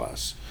much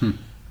less.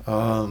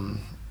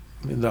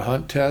 The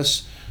hunt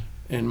tests,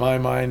 in my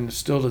mind,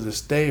 still to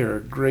this day, are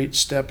a great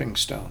stepping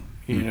stone.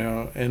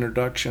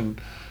 Introduction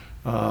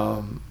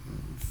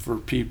for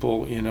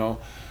people.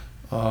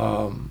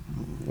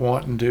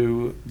 Wanting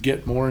to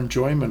get more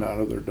enjoyment out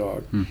of their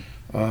dog.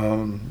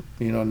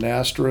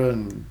 NASTRA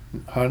and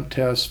hunt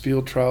tests,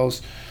 field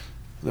trials,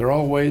 they're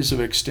all ways of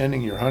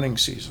extending your hunting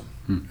season.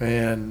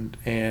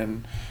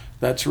 And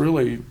that's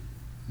really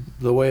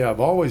the way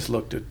I've always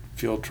looked at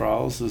field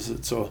trials, is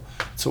it's a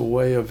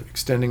way of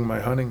extending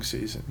my hunting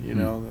season.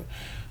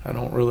 I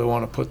don't really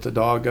want to put the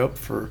dog up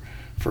for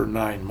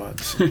 9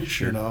 months.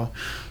 Sure.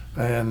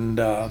 And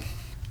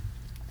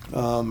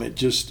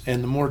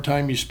and the more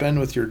time you spend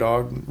with your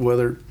dog,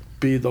 whether it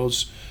be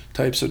those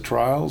types of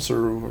trials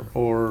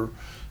or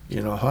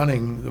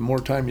hunting, the more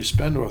time you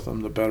spend with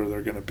them, the better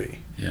they're going to be.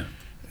 Yeah.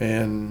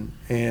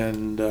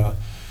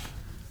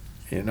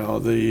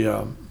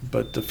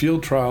 But the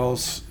field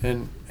trials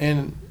and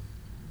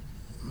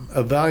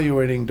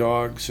evaluating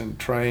dogs and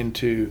trying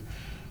to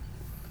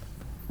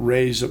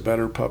raise a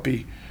better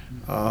puppy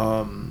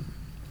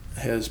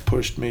has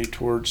pushed me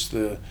towards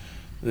the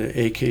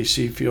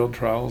AKC field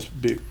trials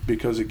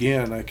because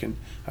again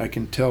I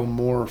can tell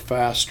more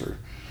faster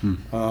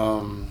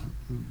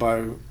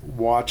by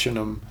watching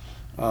them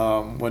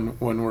when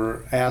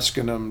we're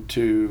asking them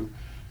to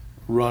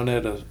run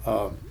at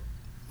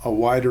a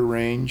wider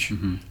range,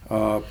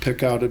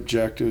 pick out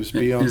objectives,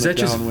 be on the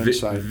downwind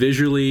side.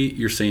 Visually,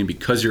 you're saying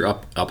because you're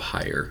up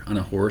higher on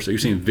a horse? Are you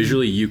saying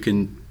visually you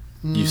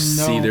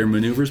see their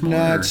maneuvers more?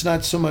 No, it's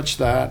not so much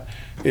that.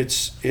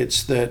 It's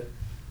that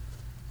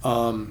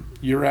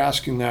you're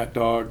asking that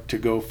dog to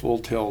go full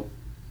tilt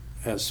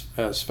as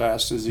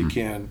fast as he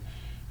can,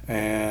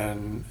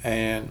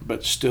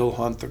 but still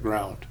hunt the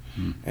ground.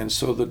 And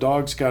so the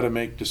dog's got to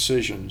make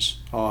decisions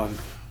on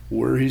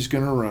where he's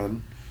going to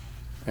run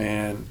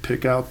and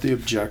pick out the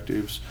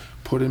objectives,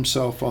 put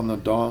himself on the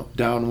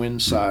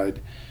downwind side,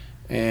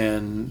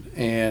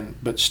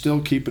 but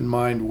still keep in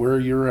mind where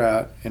you're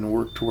at and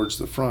work towards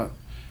the front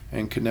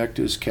and connect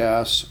his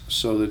casts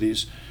so that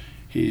he's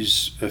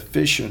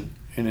efficient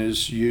in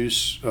his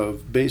use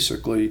of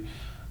basically,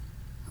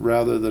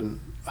 rather than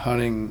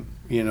hunting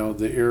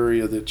the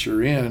area that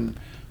you're in,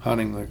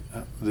 hunting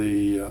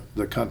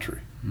the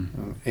country.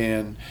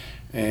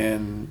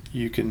 And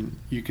you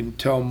can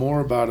tell more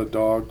about a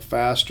dog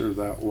faster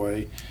that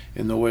way,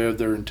 in the way of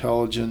their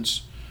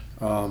intelligence,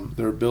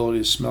 their ability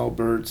to smell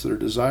birds, their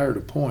desire to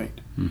point.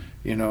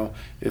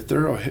 If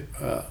they're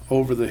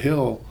over the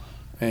hill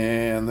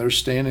and they're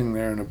standing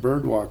there and a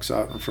bird walks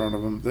out in front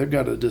of them, they've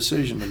got a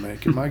decision to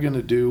make. Am I going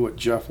to do what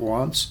Jeff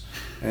wants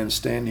and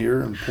stand here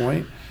and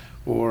point,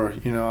 or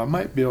I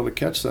might be able to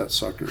catch that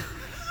sucker,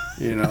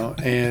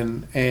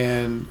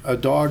 and a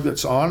dog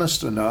that's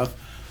honest enough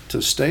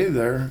to stay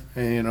there,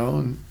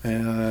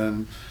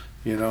 and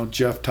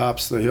Jeff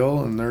tops the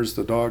hill and there's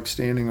the dog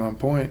standing on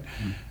point.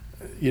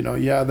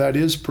 That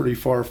is pretty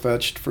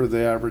far-fetched for the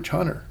average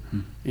hunter.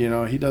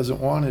 He doesn't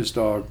want his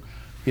dog,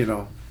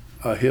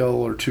 a hill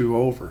or two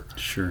over.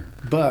 Sure.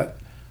 But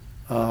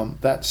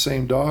that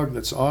same dog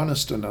that's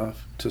honest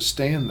enough to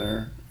stand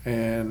there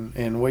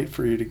and wait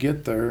for you to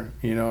get there,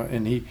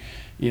 and he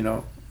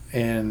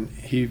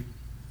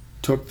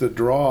took the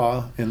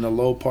draw in the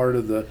low part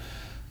of the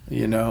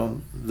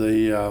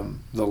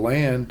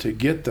land to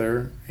get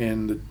there,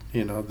 and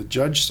the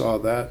judge saw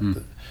that.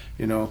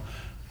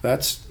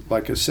 That's,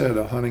 like I said,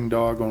 a hunting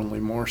dog, only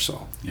more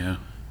so. Yeah.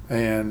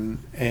 And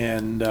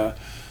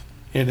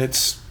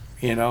it's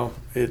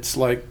it's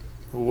like,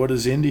 what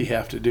does Indy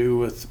have to do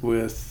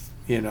with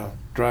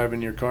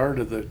driving your car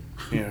to the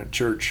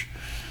church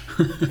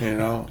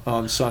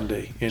on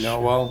Sunday? They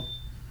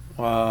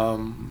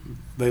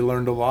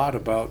learned a lot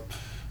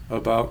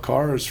about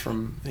cars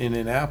from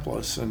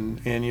Indianapolis,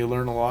 and you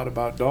learn a lot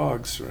about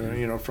dogs,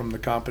 from the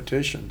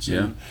competitions.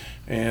 Yeah.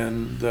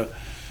 And the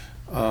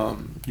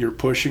you're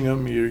pushing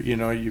them.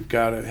 You've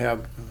got to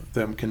have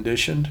them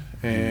conditioned,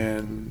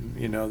 and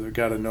they've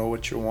got to know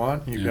what you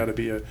want. You've got to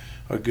be a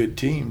good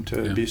team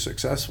to be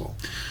successful.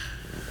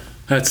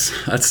 That's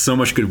so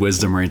much good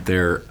wisdom right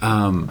there.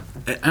 I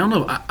don't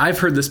know. I've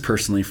heard this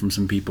personally from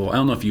some people. I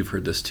don't know if you've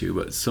heard this too,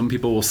 but some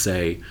people will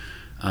say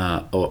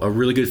a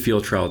really good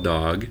field trial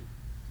dog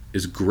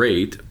is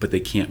great, but they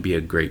can't be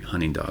a great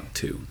hunting dog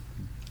too.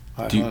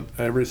 I hunt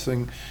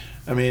everything.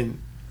 I mean,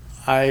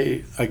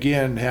 I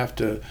again have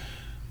to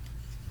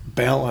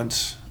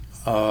balance,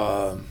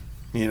 the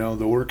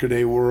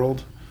workaday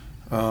world,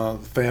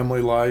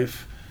 family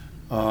life,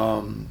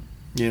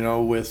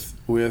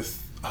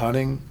 with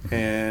hunting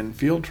and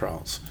field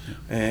trials,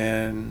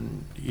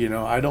 and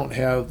I don't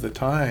have the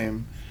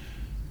time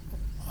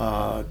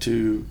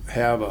to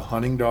have a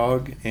hunting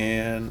dog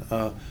and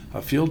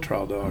a field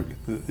trial dog.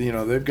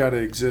 They've got to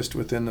exist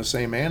within the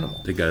same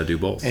animal. They got to do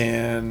both,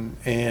 and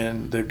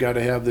they've got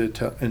to have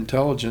the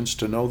intelligence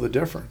to know the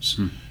difference.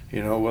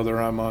 Whether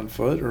I'm on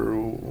foot or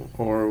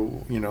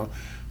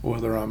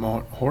whether I'm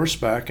on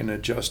horseback, and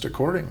adjust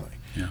accordingly.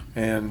 Yeah.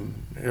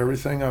 And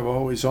everything I've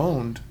always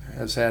owned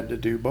has had to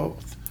do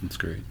both. That's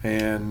great.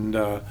 And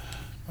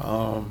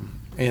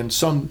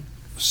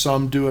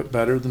some do it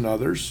better than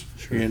others.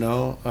 Sure.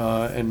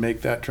 And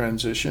make that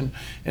transition.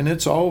 And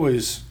it's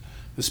always,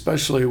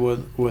 especially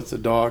with the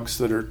dogs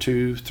that are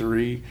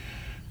 2-3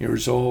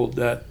 years old,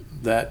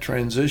 that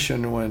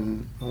transition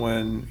when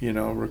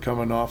we're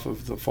coming off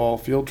of the fall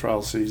field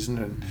trial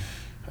season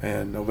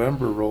and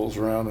November rolls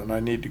around and I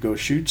need to go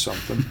shoot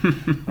something.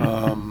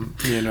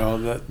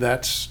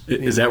 That's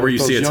is that where you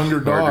see it's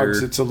younger harder?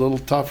 Dogs? It's a little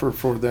tougher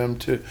for them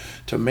to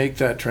make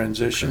that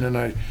transition,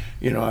 okay.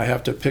 And I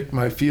have to pick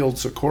my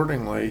fields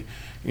accordingly.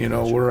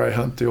 Where I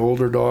hunt the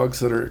older dogs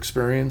that are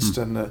experienced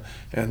and the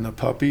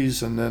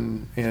puppies,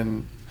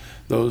 and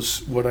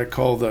those what I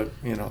call the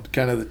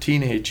kind of the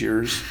teenage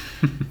years.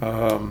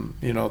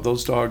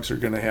 Those dogs are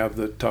going to have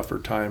the tougher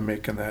time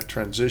making that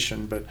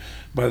transition. But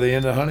by the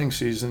end of hunting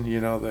season,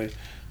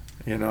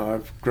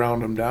 I've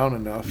ground them down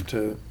enough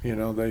to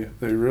they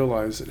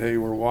realize that, hey,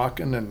 we're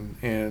walking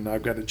and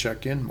I've got to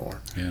check in more.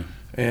 Yeah.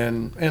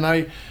 And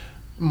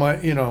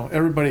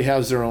everybody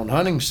has their own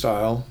hunting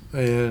style,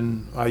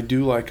 and I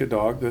do like a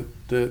dog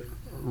that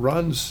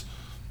runs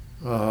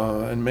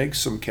and make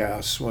some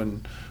casts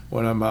when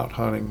I'm out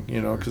hunting,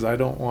 because I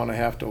don't want to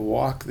have to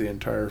walk the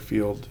entire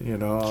field.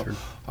 Sure.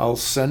 I'll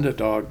send a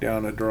dog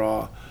down a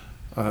draw,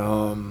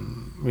 a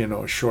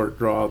short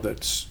draw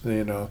that's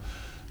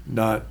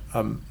not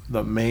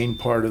the main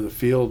part of the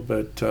field,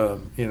 but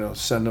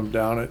send them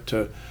down it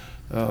to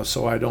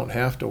so I don't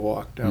have to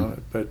walk down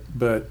it.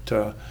 But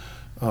a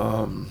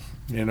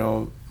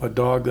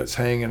dog that's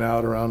hanging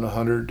out around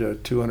 100 to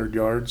 200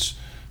 yards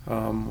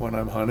when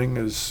I'm hunting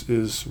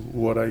is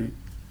what I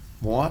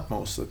want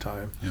most of the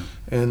time. Yeah.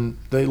 And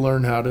they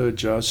learn how to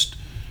adjust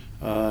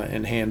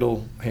and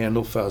handle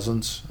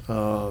pheasants,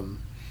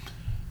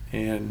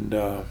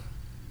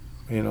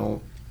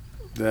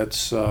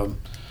 that's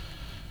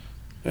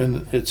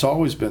and it's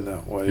always been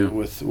that way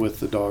with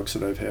the dogs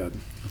that I've had.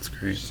 That's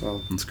great.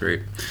 So that's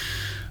great.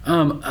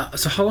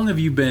 So how long have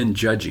you been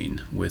judging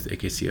with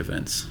AKC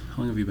events? How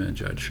long have you been a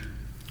judge?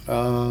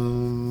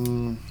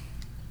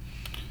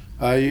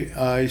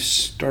 I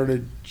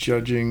started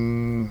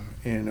judging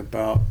in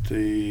about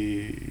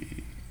the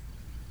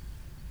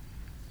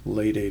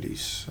late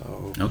 80s.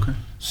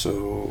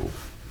 So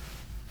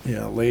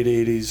late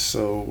 80s.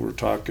 So we're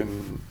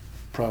talking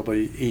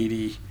probably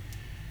 80,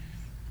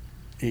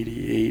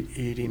 88,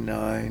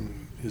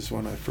 89 is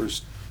when I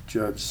first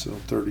judged. So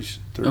 30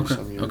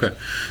 some years. Okay.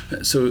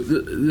 So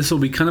this will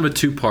be kind of a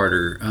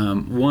two-parter.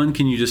 One,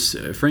 can you just,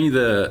 for any of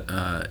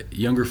the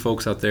younger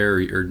folks out there,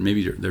 or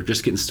maybe they're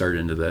just getting started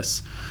into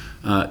this,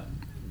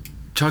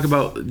 talk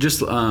about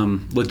just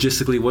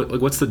logistically,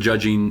 what's the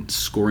judging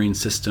scoring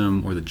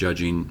system or the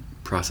judging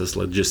process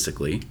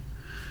logistically?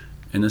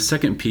 And the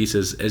second piece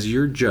is, as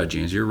you're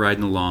judging, as you're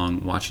riding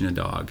along, watching a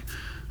dog,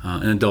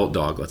 an adult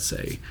dog, let's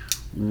say,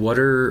 what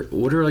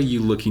are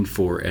you looking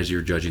for as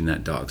you're judging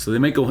that dog? So they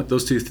might go;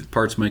 those two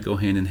parts might go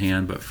hand in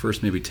hand. But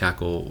first, maybe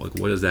tackle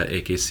what is that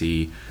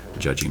AKC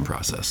judging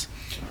process?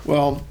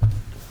 Well,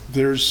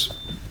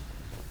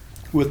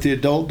 with the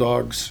adult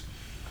dogs,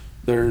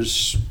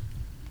 there's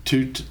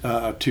two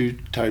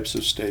types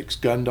of stakes: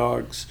 gun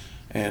dogs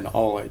and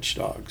all-age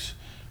dogs.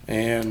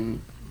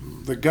 And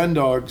the gun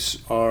dogs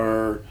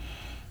are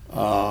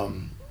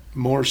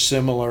more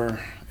similar.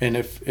 And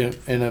if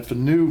a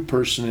new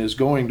person is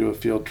going to a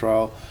field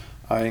trial,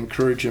 I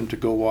encourage them to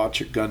go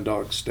watch a gun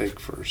dog stake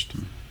first,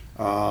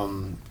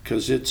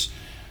 because it's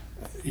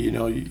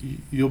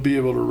you'll be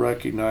able to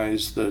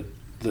recognize that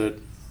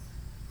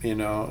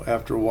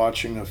after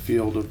watching a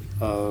field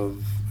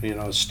of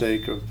a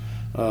stake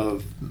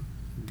of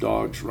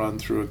dogs run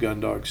through a gun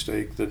dog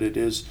stake, that it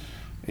is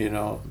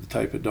the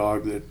type of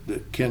dog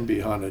that can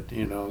be hunted.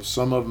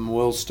 Some of them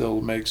will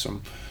still make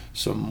some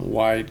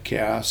wide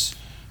casts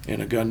in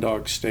a gun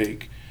dog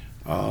stake,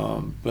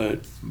 but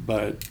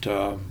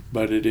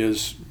it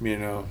is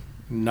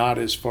not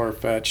as far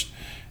fetched.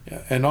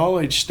 An all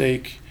age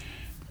stake,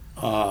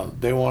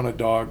 they want a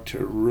dog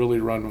to really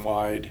run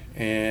wide,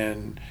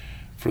 and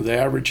for the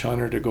average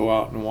hunter to go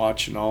out and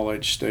watch an all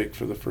age stake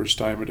for the first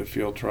time at a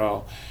field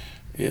trial,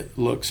 it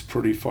looks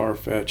pretty far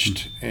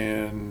fetched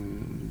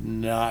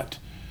and not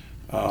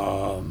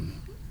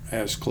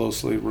as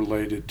closely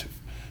related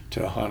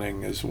to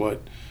hunting as what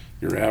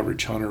your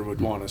average hunter would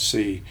want to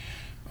see.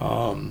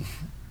 In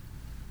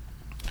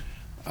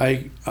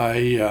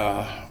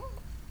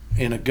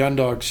a gun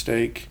dog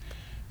stake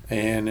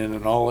and in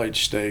an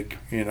all-age stake,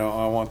 I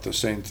want the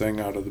same thing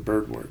out of the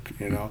bird work.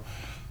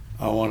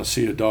 I want to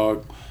see a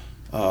dog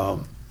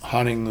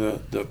hunting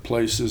the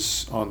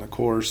places on the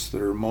course that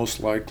are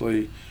most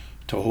likely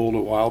to hold a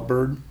wild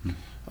bird.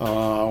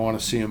 I want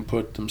to see them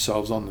put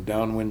themselves on the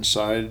downwind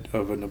side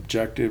of an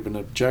objective. An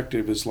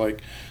objective is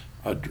like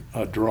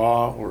a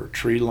draw or a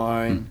tree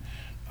line,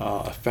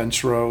 a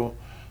fence row.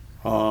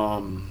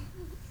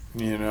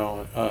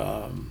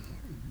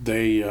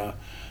 They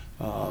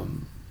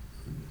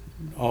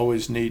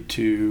always need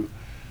to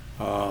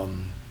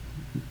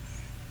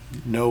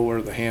know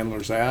where the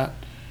handler's at.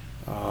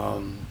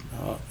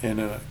 In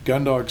a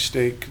gun dog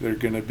stake, they're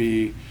going to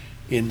be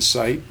in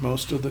sight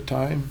most of the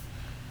time.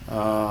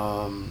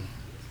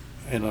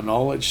 In a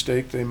knowledge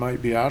stake, they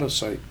might be out of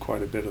sight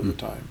quite a bit of the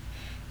time,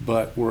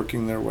 but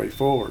working their way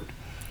forward.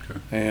 Okay.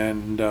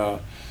 And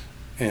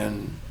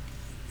in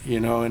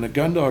a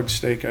gun dog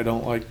stake, I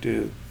don't like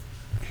to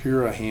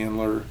hear a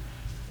handler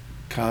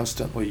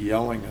constantly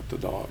yelling at the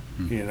dog.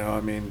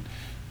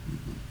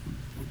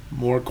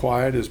 More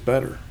quiet is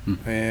better,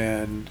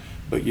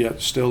 but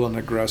yet still an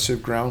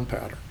aggressive ground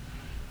pattern.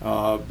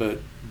 But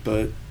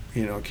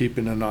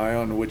keeping an eye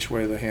on which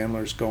way the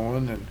handler's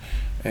going,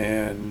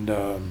 and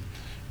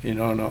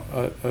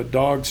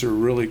dogs are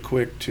really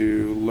quick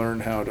to learn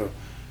how to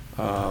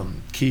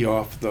key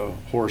off the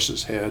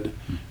horse's head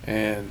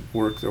and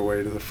work their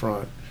way to the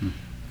front,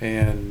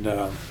 and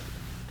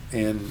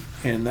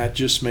that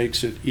just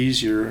makes it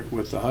easier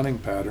with the hunting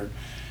pattern.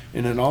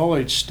 In an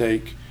all-age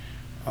stake,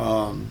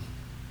 again,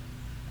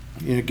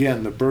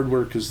 the bird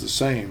work is the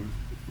same.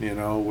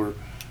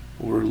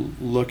 We're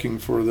looking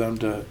for them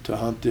to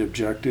hunt the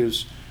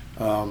objectives.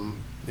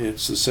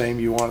 It's the same.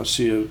 You want to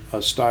see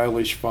a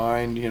stylish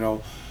find,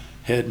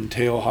 head and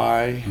tail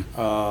high,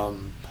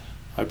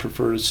 I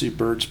prefer to see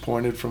birds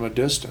pointed from a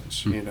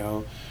distance.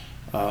 The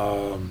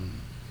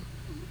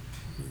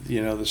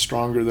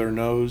stronger their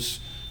nose,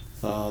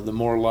 the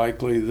more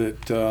likely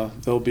that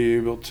they'll be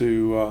able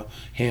to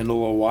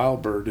handle a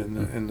wild bird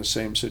in the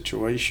same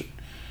situation.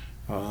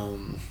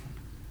 And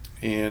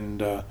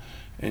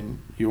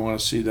you want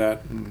to see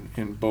that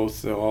in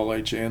both the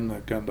all-age and the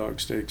gun dog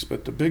stakes.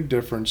 But the big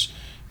difference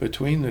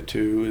between the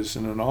two is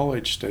in an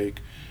all-age stake,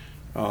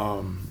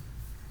 you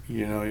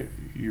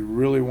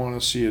really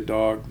want to see a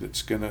dog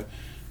that's going to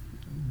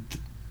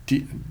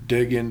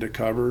dig into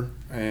cover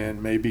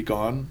and may be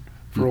gone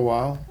for a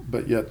while,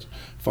 but yet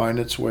find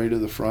its way to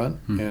the front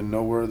and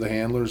know where the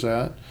handler's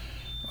at.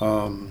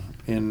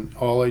 In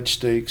all-age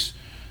stakes,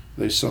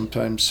 they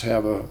sometimes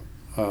have a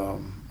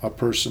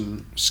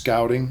person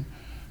scouting,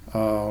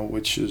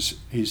 which is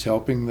he's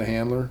helping the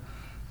handler.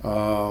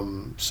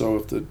 So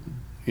if the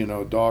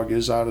dog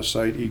is out of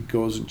sight, he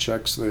goes and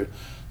checks the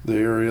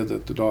area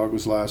that the dog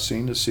was last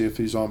seen to see if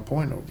he's on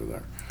point over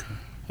there. Okay.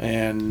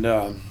 And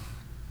I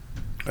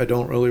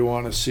don't really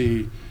want to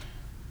see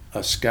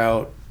a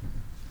scout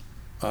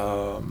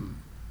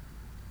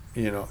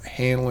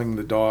handling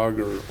the dog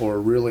or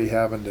really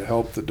having to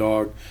help the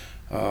dog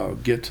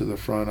get to the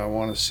front. I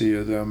want to see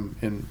them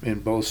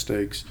in both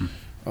stakes,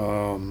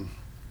 come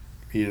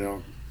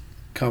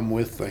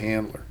with the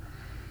handler.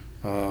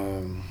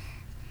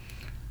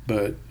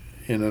 But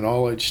in an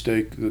all-age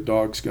stake, the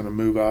dog's going to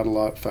move out a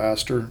lot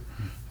faster,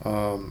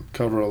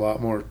 cover a lot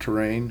more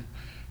terrain,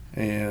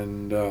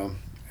 and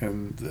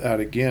that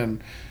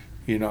again,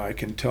 I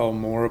can tell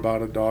more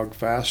about a dog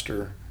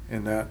faster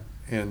in that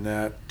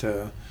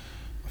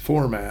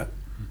format,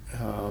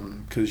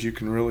 because you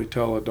can really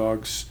tell a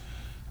dog's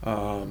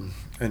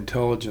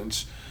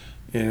intelligence.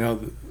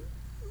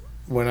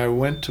 When I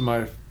went to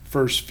my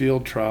first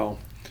field trial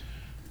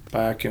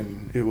back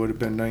in, it would have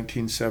been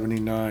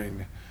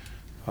 1979,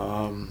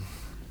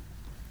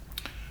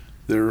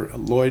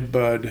 Lloyd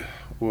Budd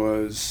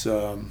was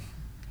one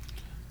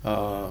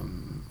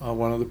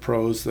of the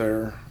pros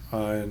there,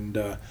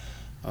 and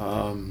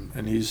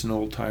he's an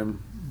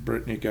old-time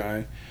Brittany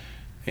guy.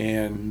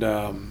 And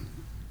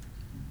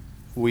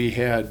we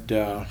had,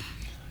 at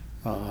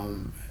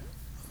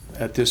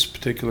this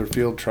particular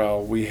field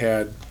trial, we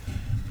had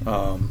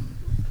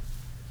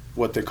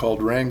what they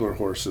called wrangler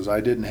horses.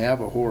 I didn't have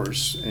a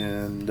horse,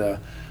 and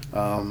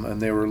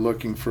they were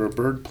looking for a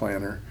bird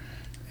planter,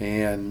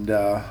 and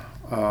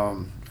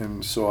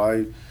so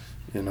I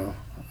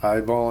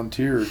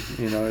volunteered.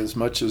 As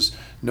much as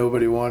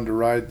nobody wanted to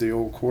ride the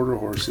old quarter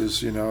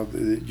horses,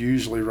 they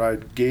usually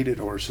ride gaited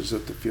horses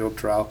at the field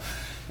trial.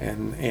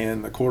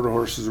 And the quarter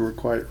horses were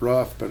quite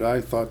rough, but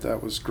I thought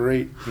that was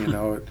great.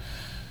 I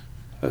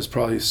was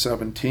probably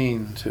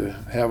 17 to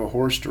have a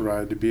horse to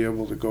ride, to be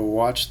able to go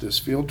watch this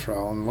field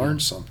trial and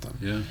learn something.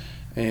 Yeah.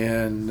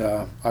 And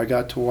I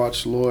got to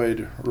watch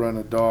Lloyd run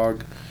a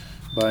dog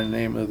by the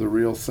name of The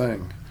Real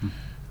Thing,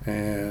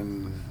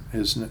 and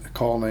his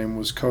call name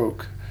was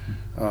Coke.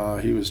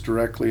 He was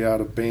directly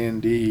out of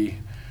Bandee,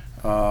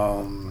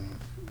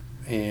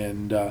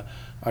 and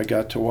I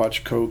got to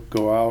watch Coke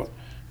go out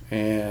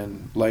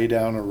and lay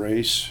down a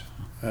race,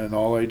 an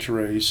all-age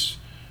race.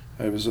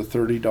 It was a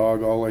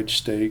 30-dog all-age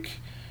stake,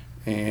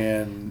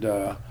 and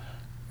I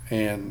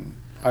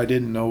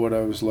didn't know what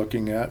I was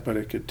looking at, but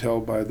I could tell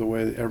by the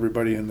way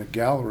everybody in the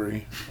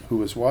gallery who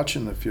was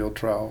watching the field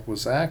trial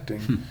was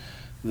acting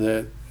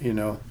that,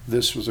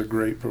 this was a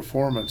great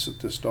performance that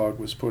this dog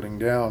was putting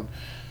down.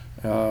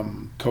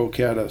 Coke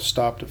had a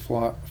stop to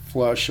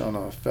flush on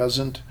a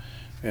pheasant,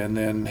 and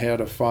then had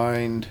a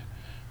find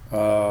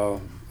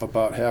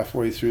about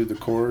halfway through the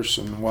course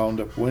and wound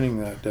up winning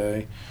that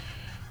day.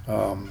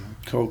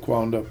 Coke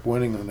wound up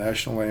winning the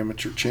National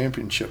Amateur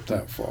Championship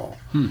that fall.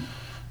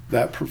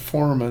 That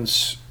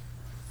performance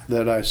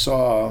that I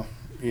saw,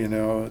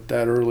 at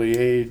that early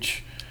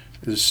age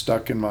is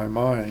stuck in my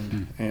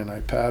mind, and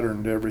I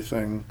patterned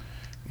everything,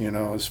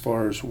 as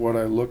far as what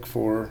I look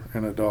for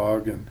in a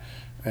dog,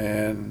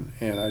 and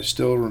I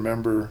still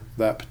remember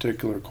that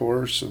particular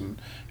course and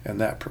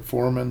that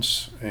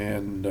performance.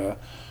 And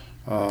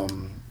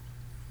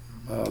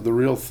The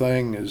Real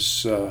Thing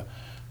is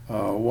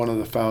one of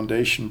the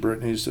foundation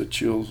Brittany's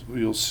that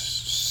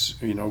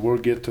we'll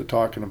get to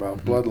talking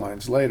about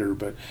bloodlines later,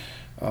 but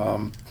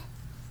The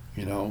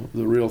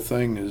Real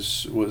Thing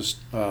was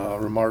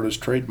Ramarda's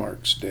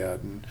Trademark's dad,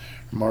 and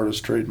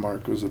Ramarda's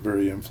Trademark was a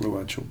very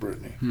influential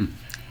Brittany.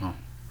 Wow.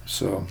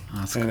 So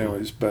that's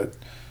anyways, cool. But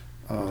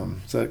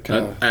is that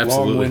kind of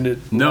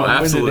long-winded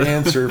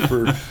answer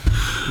for,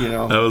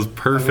 That was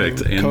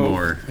perfect, and Coke,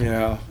 more.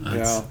 Yeah,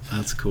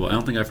 That's cool. I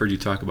don't think I've heard you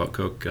talk about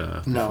Coke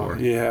before. No,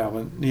 you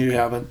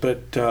haven't.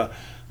 But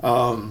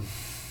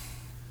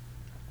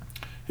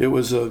it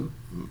was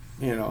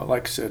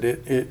like I said,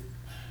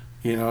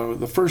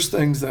 the first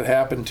things that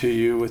happen to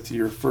you with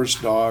your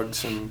first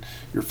dogs and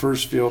your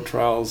first field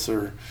trials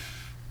are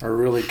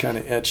really kind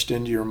of etched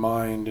into your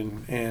mind,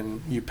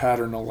 and you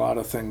pattern a lot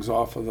of things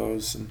off of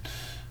those.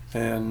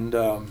 And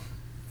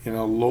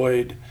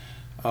Lloyd,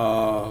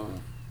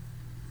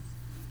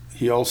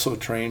 he also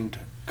trained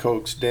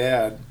Coke's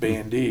dad,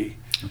 Bandy.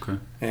 Okay.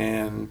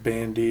 And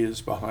Bandy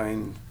is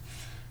behind,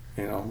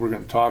 we're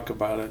going to talk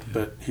about it,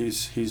 but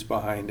he's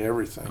behind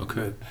everything.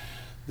 Okay.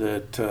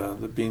 That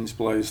the Beans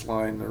Blaze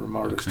line, the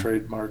Ramarda's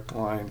trademark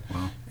line.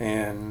 Wow.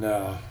 And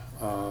I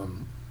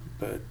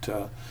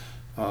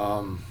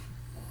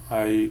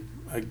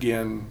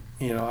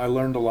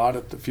learned a lot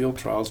at the field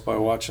trials by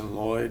watching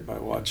Lloyd, by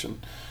watching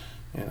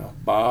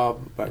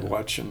Bob, by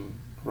watching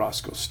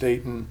Roscoe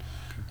Staten.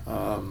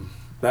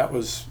 That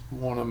was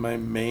one of my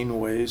main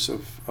ways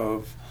of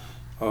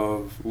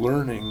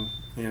learning,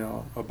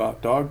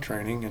 about dog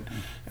training,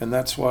 and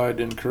that's why I'd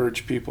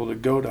encourage people to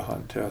go to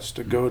hunt tests,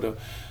 to go to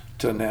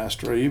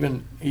NASTRA,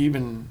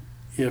 even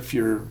if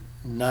you're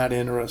not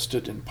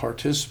interested in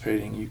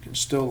participating, you can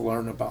still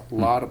learn a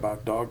lot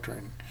about dog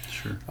training.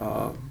 Sure.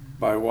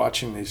 By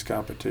watching these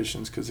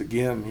competitions, because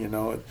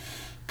again,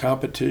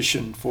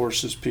 competition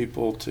forces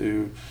people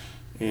to,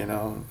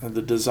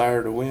 the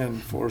desire to win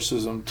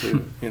forces them to,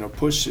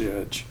 push the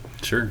edge.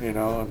 Sure. And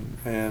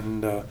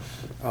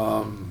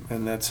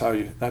that's how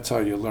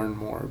you learn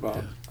more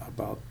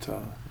about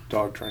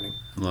dog training.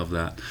 I love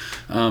that.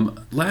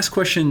 Last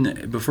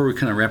question before we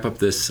kind of wrap up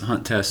this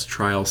hunt test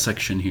trial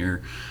section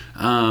here,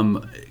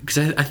 because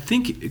I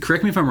think,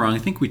 correct me if I'm wrong, I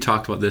think we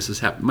talked about this.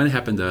 This might have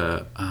happened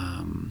to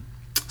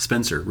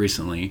Spencer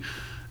recently.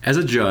 As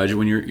a judge,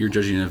 when you're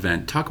judging an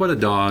event, talk about a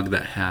dog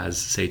that has,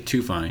 say,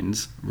 2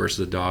 fines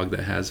versus a dog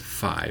that has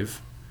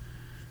 5.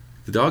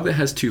 The dog that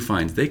has 2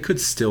 fines, they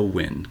could still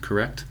win,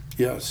 correct?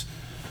 Yes.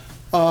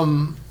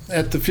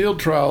 At the field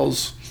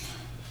trials,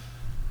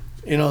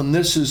 and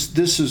this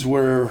is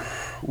where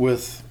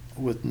with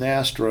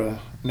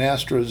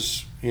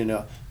NASTRA's,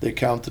 they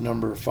count the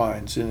number of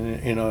fines, and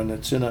and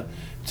it's in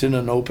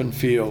an open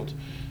field,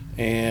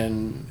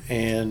 and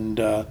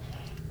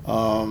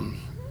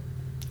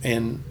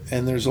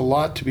there's a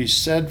lot to be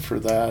said for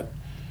that,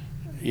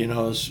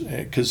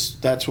 because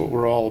that's what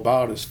we're all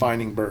about, is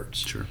finding birds.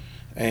 Sure.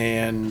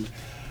 And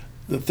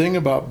the thing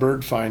about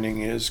bird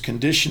finding is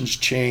conditions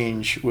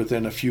change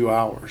within a few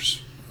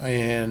hours,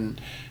 and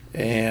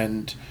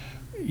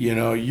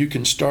you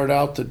can start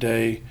out the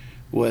day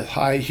with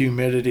high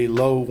humidity,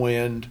 low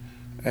wind,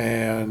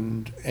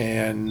 and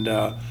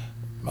a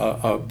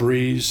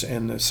breeze,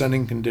 and the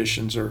sending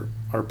conditions are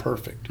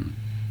perfect.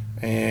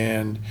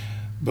 And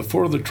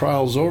before the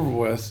trial's over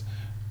with,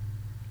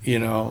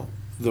 the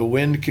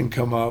wind can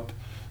come up,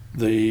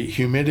 the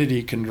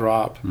humidity can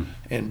drop,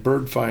 and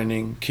bird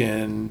finding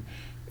can,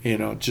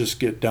 just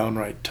get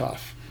downright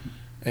tough.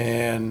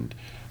 And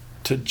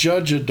to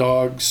judge a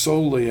dog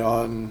solely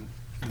on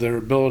their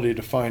ability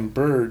to find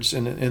birds,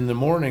 and in the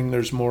morning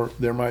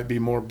there might be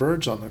more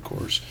birds on the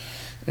course,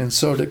 and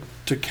so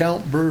to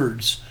count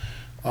birds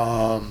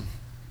and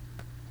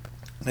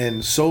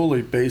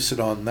solely base it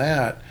on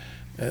that,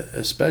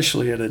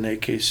 especially at an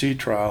AKC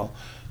trial,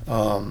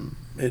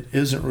 it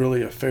isn't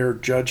really a fair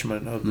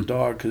judgment of the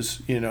dog,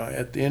 because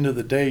at the end of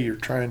the day you're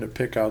trying to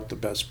pick out the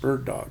best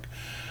bird dog.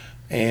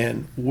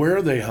 And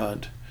where they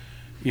hunt,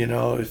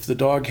 if the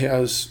dog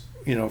has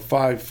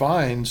 5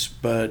 fines,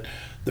 but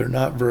they're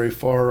not very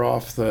far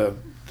off the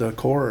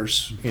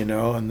course,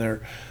 and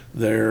they're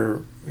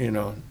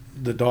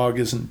the dog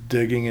isn't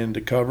digging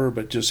into cover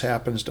but just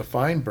happens to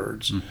find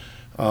birds,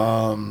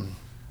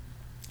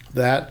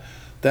 that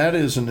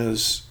isn't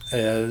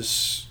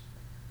as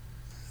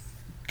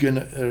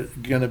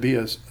gonna be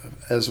as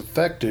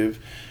effective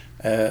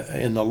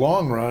in the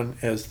long run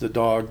as the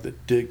dog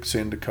that digs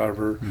into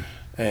cover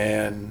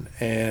and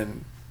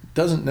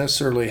doesn't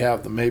necessarily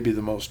have maybe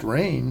the most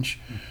range,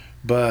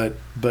 but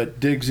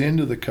digs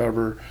into the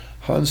cover,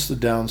 hunts the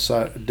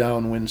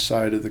downwind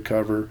side of the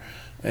cover,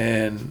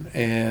 and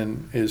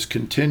is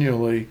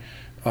continually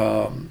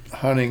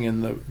hunting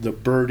in the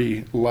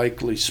birdie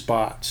likely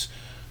spots,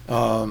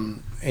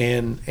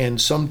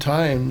 and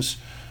sometimes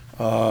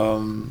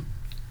the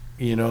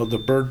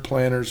bird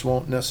planners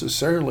won't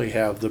necessarily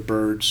have the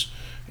birds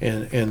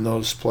in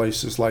those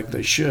places like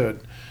they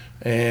should,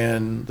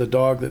 and the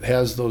dog that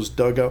has those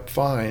dug up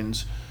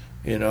finds,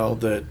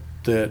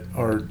 that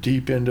are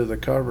deep into the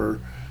cover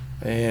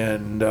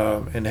and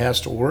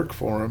has to work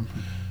for them,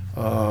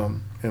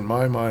 in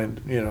my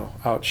mind,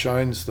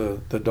 outshines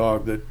the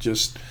dog that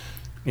just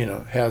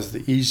has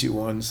the easy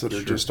ones that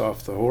are just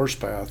off the horse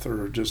path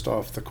or just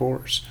off the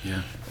course.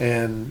 Yeah.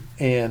 And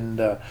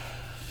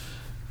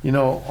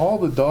all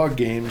the dog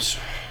games,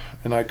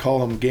 and I call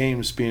them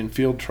games, being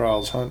field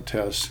trials, hunt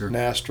tests,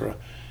 NASTRA,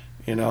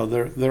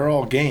 they're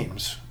all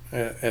games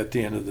at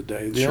the end of the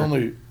day. The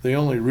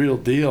only real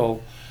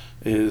deal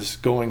is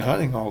going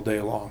hunting all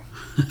day long.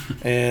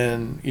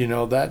 And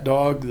that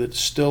dog that's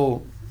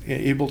still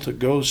able to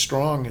go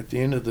strong at the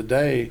end of the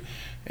day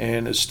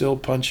and is still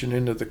punching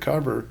into the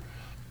cover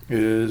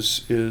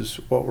is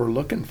what we're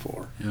looking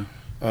for. Yeah.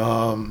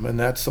 And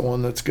that's the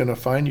one that's going to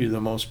find you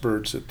the most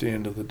birds at the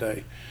end of the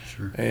day.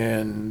 Sure.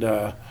 And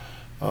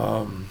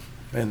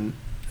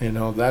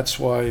that's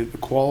why the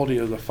quality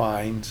of the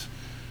finds,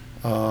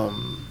 at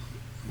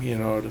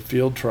a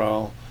field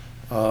trial,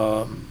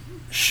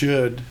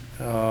 should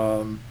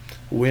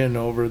win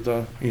over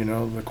the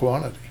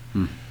quantity.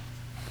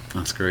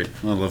 That's great.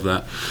 I love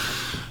that.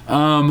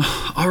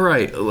 All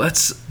right, we're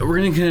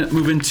going to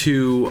move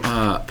into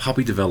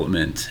puppy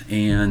development,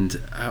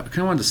 and I kind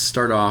of wanted to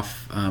start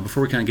off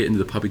before we kind of get into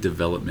the puppy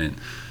development.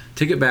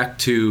 Take it back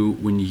to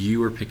when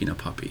you were picking a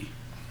puppy.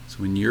 So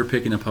when you're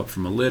picking a pup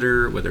from a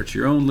litter, whether it's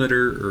your own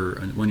litter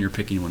or when you're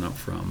picking one up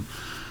from,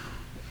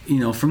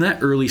 from that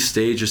early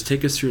stage, just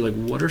take us through, like,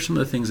 what are some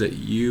of the things that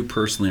you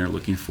personally are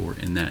looking for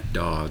in that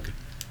dog,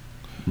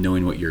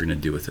 knowing what you're going to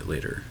do with it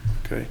later.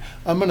 Okay,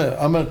 I'm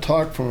gonna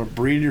talk from a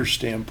breeder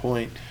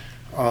standpoint.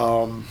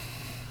 When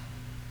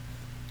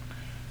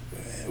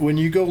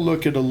you go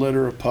look at a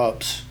litter of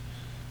pups,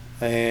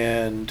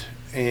 and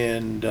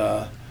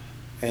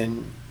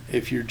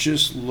if you're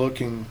just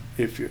looking,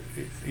 if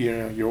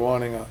you're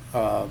wanting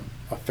a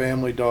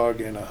family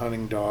dog and a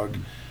hunting dog,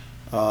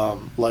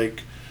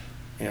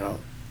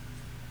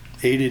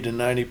 80 to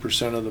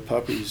 90% of the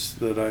puppies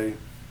that I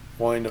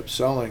wind up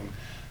selling,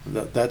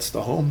 that's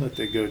the home that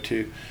they go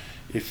to.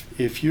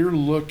 If you're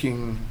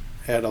looking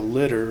at a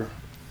litter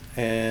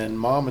and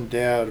mom and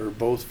dad are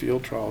both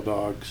field trial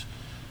dogs,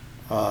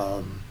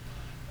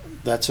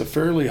 that's a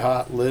fairly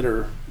hot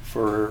litter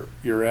for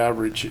your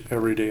average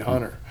everyday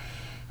hunter.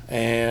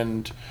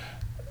 And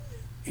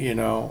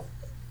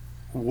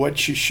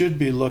what you should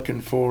be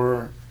looking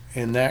for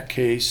in that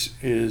case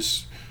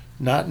is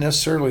not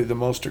necessarily the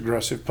most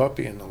aggressive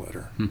puppy in the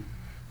litter.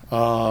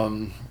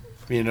 One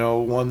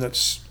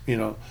that's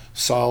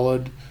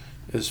solid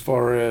as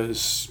far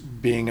as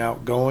being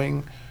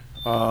outgoing,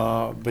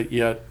 but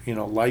yet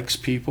likes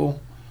people,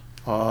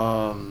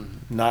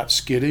 not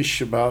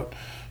skittish about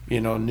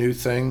new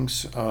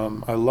things.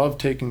 I love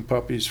taking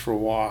puppies for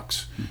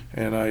walks,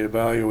 and I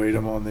evaluate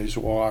them on these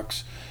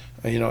walks.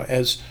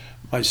 As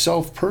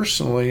myself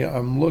personally,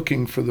 I'm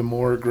looking for the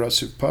more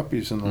aggressive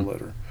puppies in the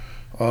litter,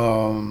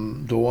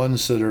 the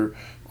ones that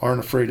aren't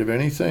afraid of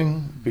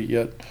anything, but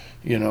yet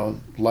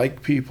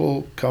like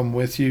people, come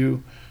with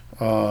you,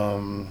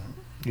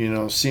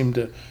 seem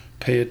to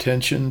pay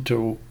attention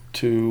to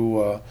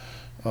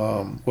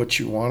what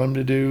you want them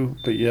to do,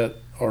 but yet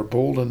are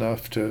bold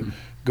enough to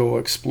go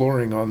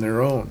exploring on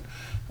their own.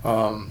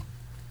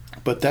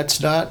 But that's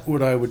not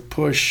what I would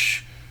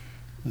push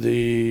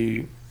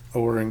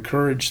or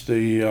encourage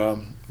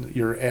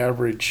your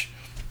average,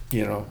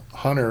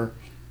 hunter,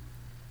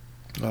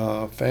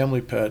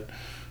 family pet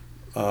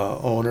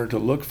owner to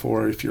look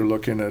for if you're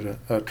looking at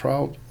a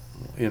trial,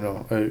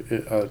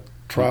 a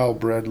trial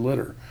bred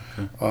litter.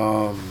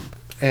 Or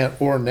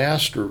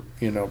Naster,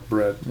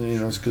 bred,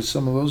 because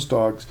some of those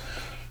dogs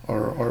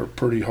are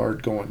pretty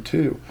hard going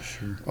too.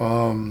 Sure.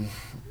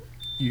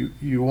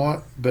 You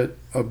want, but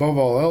above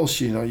all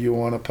else, you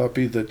want a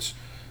puppy that's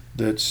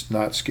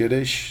not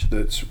skittish,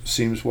 that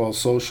seems well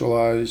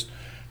socialized,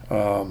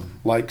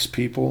 likes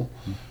people.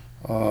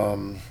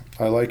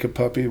 I like a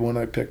puppy when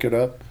I pick it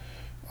up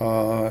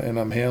and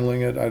I'm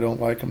handling it. I don't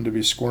like them to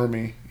be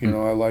squirmy. I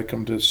like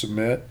them to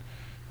submit.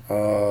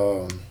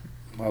 I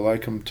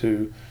like them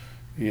to,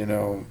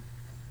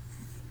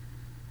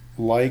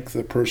 like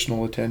the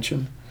personal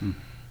attention.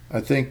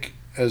 I think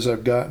as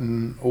I've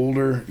gotten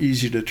older,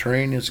 easy to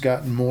train has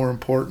gotten more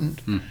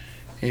important.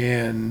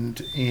 And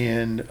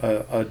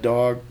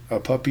a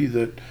puppy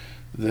that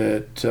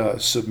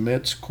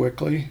submits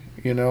quickly,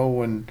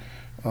 when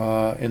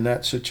in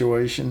that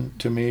situation,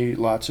 to me,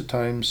 lots of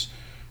times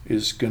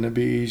is going to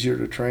be easier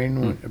to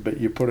train. But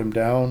you put them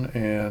down,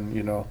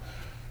 and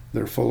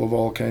they're full of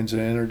all kinds of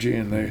energy,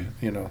 and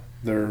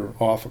they're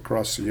off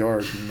across the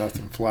yard and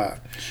nothing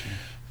flat.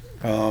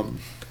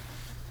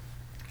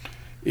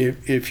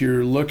 If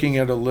you're looking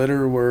at a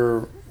litter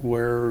where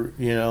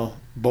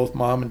both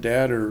mom and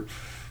dad are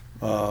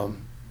all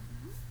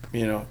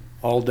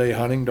day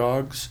hunting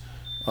dogs,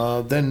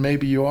 then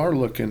maybe you are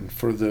looking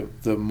for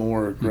the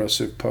more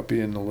aggressive puppy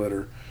in the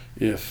litter.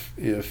 If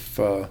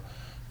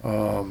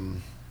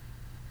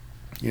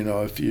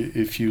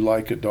you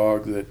like a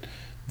dog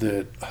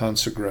that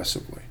hunts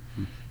aggressively,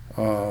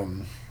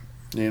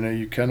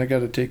 you kind of got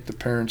to take the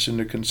parents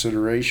into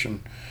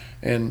consideration.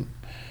 And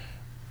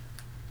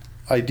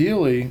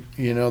ideally,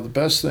 the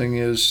best thing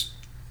is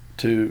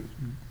to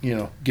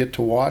get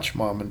to watch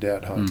mom and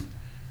dad hunt.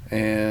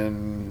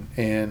 And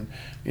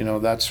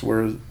that's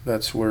where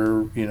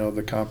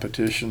the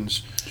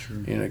competitions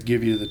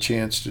give you the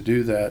chance to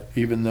do that,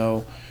 even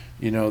though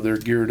they're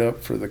geared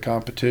up for the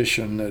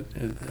competition. That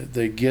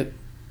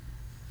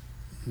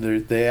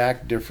they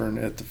act different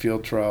at the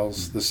field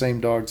trials. The same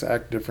dogs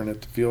act different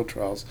at the field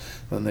trials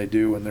than they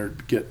do when they're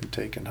getting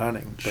taken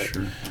hunting.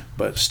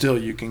 But still,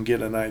 you can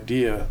get an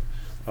idea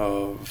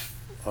of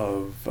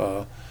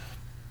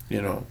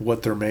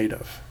what they're made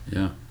of.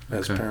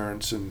 As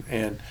parents,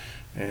 and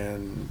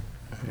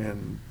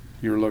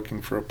you're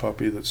looking for a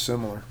puppy that's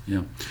similar.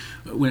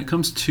 When it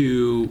comes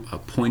to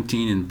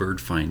pointing and bird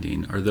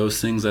finding, are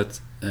those things are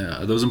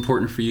those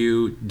important for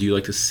you? Do you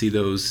like to see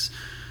those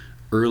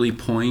early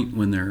point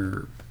when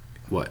they're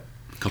a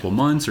couple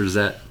months, or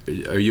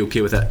are you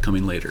okay with that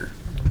coming later?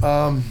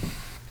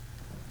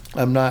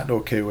 I'm not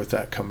okay with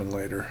that coming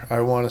later. I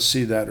want to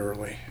see that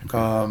early.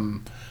 Okay.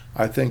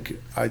 I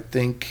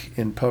think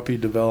in puppy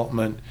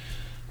development,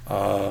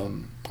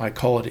 I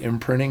call it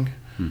imprinting.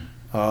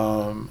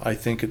 I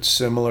think it's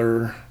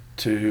similar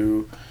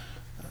to,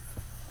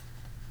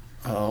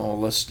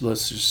 let's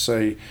just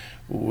say,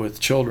 with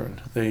children.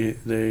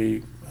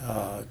 They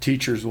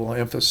teachers will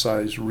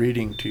emphasize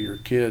reading to your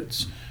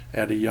kids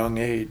at a young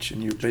age,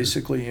 and you're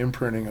basically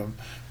imprinting them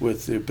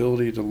with the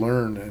ability to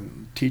learn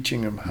and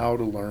teaching them how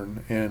to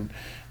learn,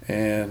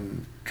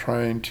 and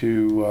trying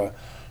to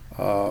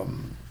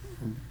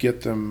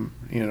get them,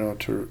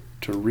 to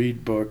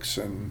read books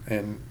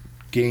and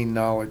gain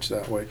knowledge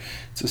that way.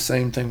 It's the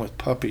same thing with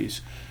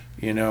puppies.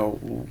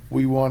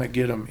 We want to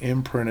get them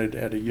imprinted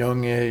at a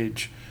young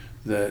age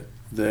that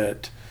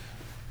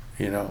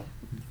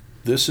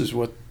this is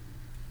what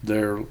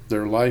their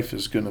life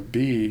is going to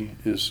be,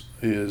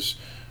 is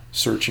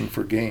searching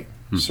for game,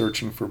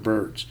 searching for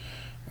birds.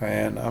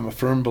 And I'm a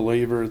firm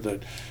believer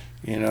that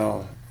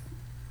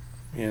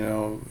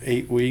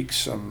 8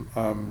 weeks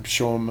I'm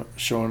showing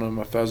them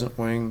a pheasant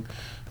wing,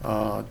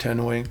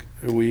 10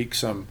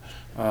 weeks I'm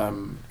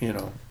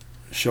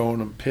showing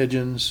them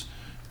pigeons.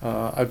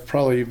 I've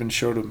probably even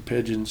showed them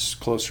pigeons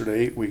closer to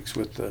 8 weeks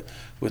with the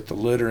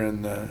litter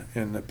in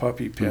the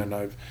puppy pen.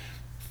 I've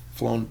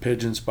flown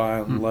pigeons by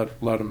and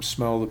let them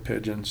smell the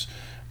pigeons.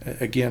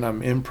 Again,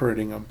 I'm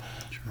imprinting them.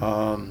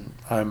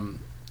 I'm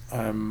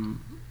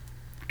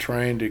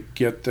trying to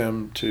get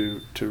them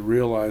to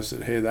realize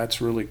that, hey,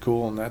 that's really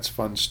cool and that's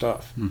fun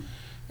stuff.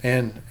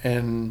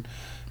 And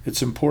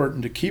it's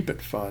important to keep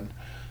it fun,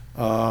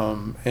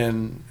 to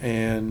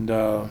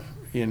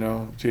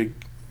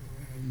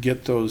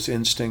get those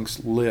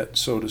instincts lit,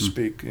 so to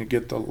speak, and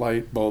get the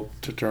light bulb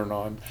to turn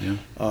on.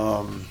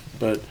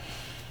 But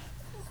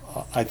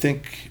I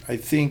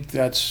think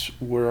that's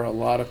where a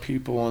lot of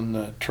people in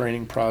the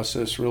training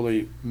process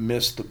really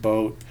miss the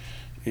boat,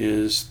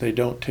 is they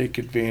don't take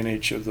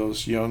advantage of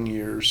those young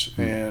years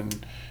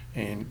and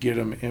get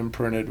them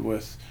imprinted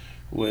with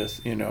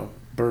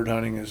bird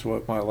hunting is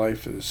what my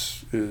life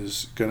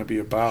is going to be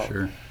about.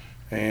 Sure.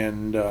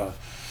 And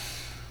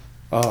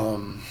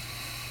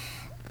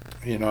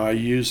I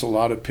use a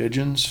lot of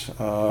pigeons.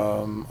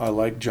 I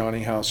like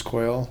Johnny House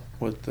quail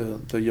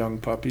with the young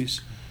puppies.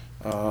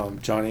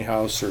 Johnny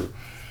House are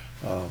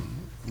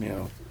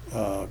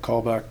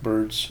callback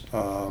birds.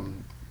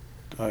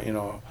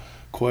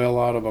 Quail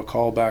out of a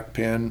callback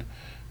pen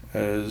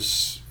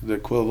is the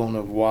equivalent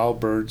of wild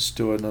birds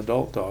to an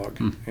adult dog.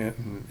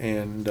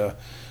 And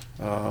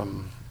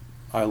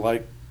I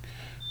like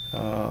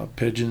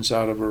pigeons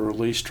out of a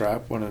release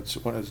trap when it's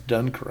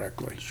done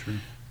correctly. Sure.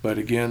 But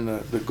again,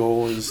 the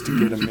goal is to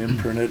get them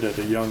imprinted at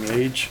a young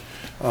age.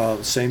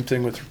 Same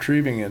thing with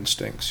retrieving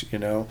instincts.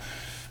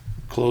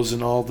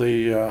 Closing all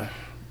the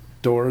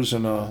doors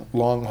in a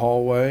long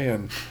hallway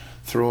and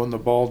throwing the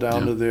ball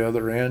down to the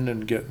other end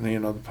and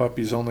getting, the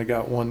puppy's only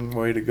got one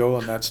way to go,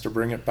 and that's to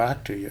bring it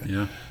back to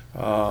you.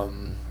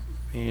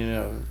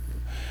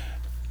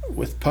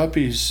 With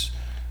puppies,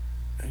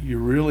 you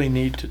really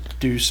need to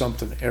do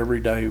something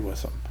every day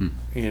with them.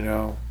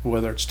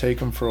 Whether it's take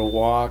them for a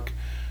walk.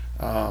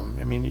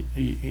 You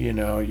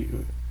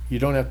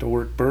don't have to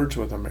work birds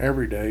with them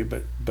every day,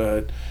 but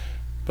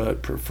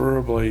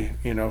preferably,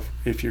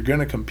 if you're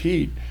going to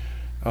compete,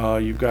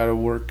 you've got to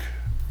work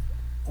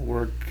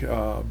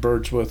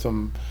birds with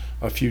them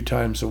a few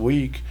times a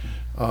week.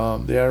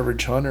 The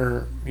average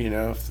hunter,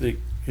 if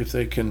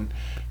they can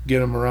get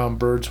them around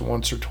birds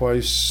once or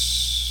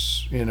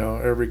twice,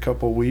 every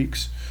couple of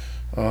weeks.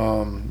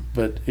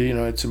 But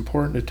it's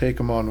important to take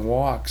them on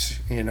walks,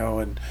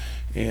 and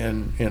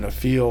in a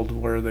field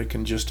where they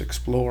can just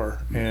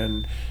explore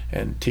and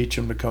teach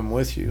them to come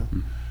with you,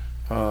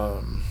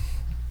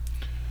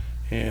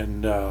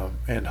 and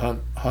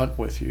hunt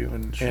with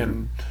you,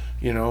 and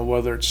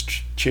whether it's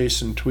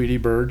chasing Tweety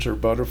birds or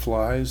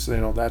butterflies,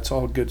 that's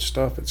all good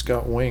stuff. It's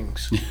got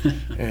wings,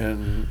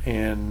 and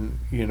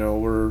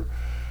we're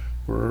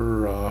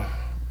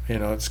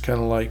it's kind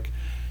of like,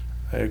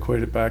 I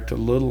equate it back to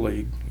Little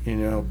League,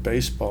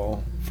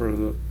 baseball for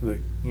the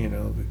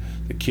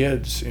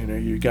kids.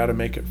 You got to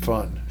make it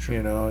fun,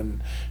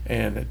 and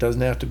it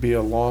doesn't have to be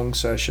a long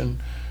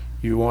session.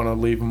 You want to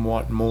leave them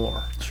wanting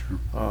more. Sure.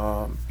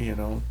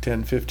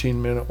 10-15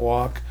 minute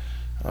walk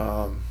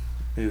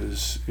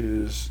is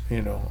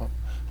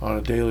on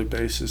a daily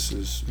basis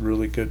is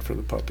really good for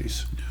the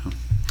puppies.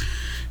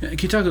 Can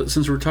you talk,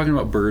 since we're talking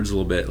about birds a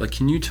little bit,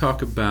 can you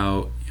talk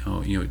about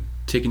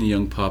taking a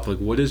young pup,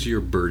 what is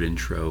your bird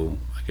intro,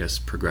 I guess,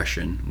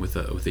 progression with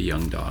a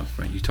young dog,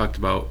 right? You talked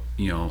about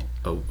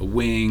a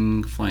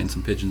wing, flying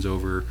some pigeons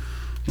over.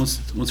 Once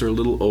they're a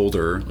little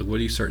older, what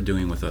do you start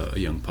doing with a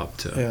young pup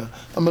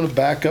I'm going to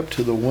back up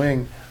to the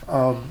wing.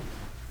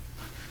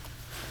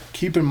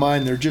 Keep in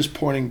mind they're just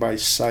pointing by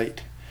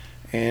sight,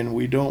 and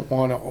we don't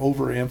want to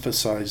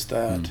overemphasize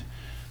that.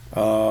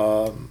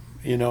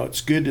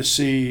 It's good to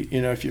see,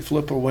 if you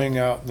flip a wing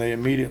out and they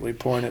immediately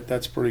point it,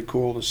 that's pretty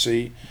cool to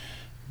see.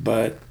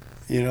 But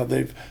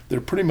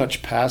they're pretty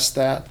much past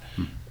that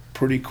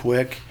pretty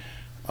quick.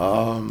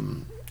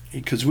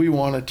 because we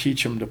want to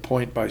teach them to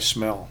point by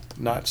smell,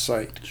 not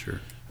sight. Sure.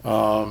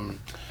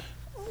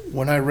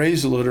 When I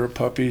raise a litter of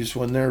puppies,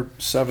 when they're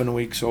 7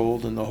 weeks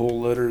old and the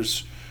whole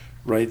litter's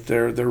right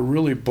there, they're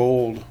really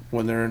bold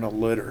when they're in a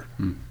litter.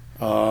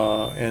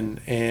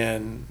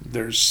 And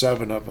there's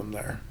 7 of them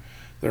there.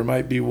 There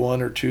might be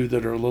 1 or 2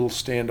 that are a little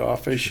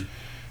standoffish,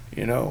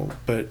 you know,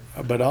 but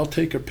I'll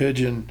take a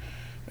pigeon,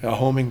 a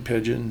homing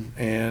pigeon,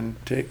 and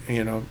take,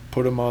 you know,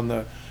 put it on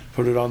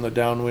the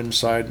downwind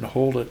side and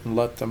hold it and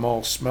let them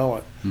all smell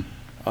it.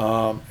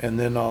 And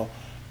then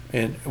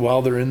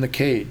while they're in the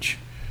cage,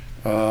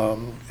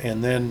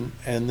 and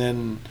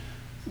then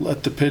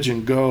let the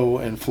pigeon go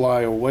and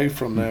fly away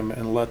from them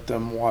and let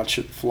them watch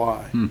it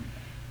fly.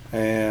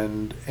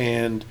 And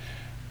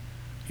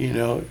you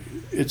know,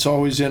 it's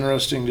always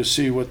interesting to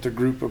see what the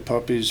group of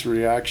puppies'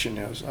 reaction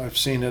is. I've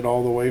seen it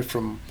all the way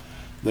from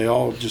they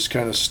all just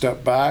kind of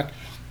step back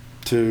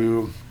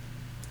to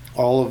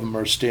all of them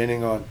are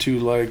standing on 2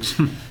 legs,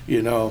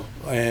 you know,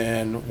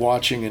 and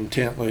watching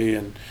intently,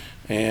 and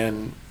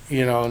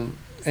you know,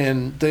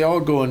 and they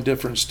all go in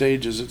different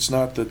stages. It's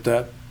not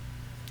that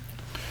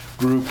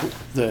group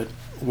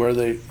where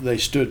they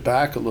stood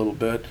back a little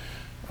bit.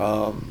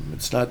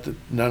 It's not that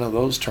none of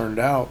those turned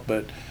out,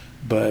 but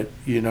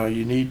you know,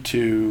 you need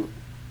to,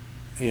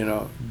 you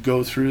know,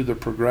 go through the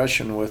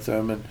progression with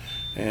them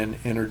and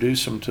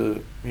introduce them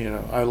to, you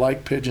know, I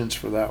like pigeons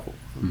for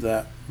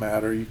that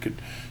matter. You could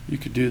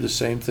do the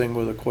same thing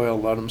with a quail,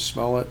 let them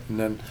smell it and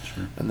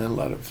then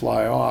let it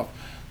fly off.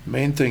 The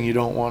main thing you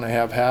don't want to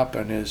have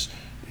happen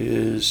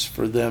is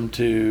for them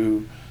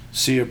to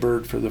see a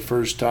bird for the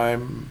first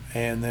time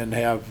and then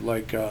have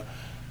like you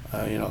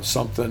know,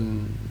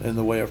 something in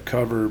the way of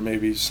cover,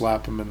 maybe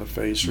slap them in the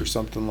face or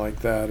something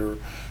like that,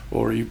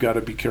 or you've got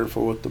to be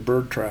careful with the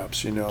bird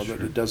traps, you know, that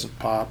it doesn't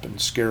pop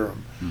and scare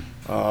them.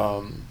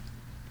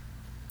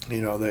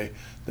 You know,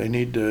 they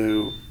need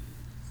to,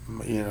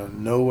 you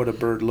know what a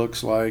bird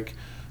looks like.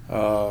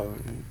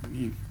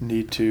 You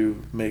need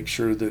to make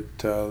sure that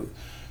the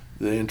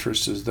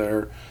interest is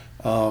there.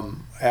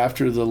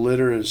 After the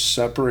litter is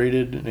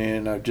separated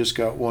and I've just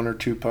got 1 or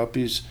 2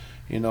 puppies,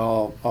 you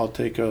know, I'll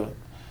take a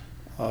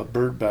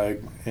bird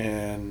bag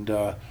and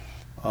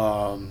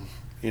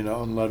you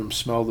know, and let them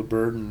smell the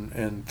bird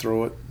and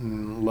throw it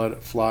and let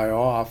it fly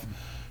off.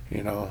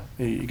 You know,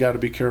 you got to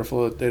be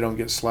careful that they don't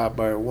get slapped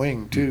by a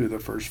wing too the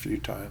first few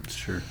times.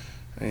 Sure.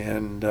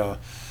 And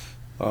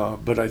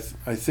but I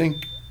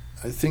think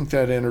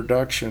that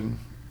introduction,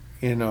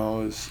 you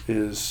know,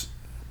 is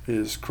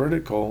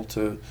critical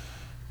to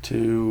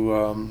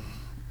you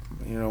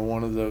know,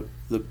 one of the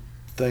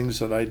things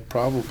that I'd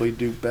probably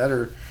do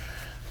better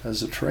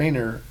as a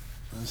trainer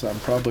is I'm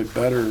probably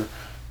better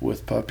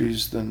with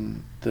puppies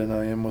than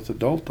I am with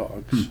adult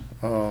dogs.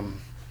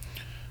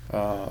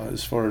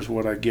 As far as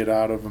what I get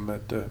out of them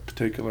at a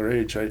particular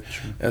age.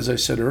 As I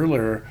said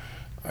earlier,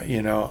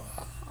 you know,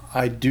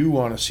 I do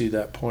want to see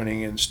that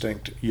pointing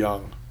instinct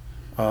young.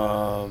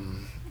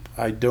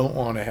 I don't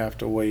want to have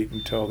to wait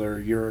until they're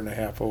a year and a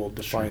half old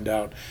to find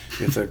out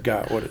if they've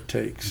got what it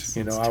takes.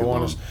 You know, I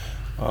want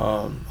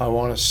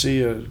to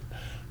see a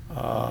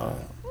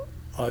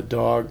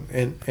dog,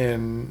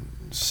 and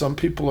some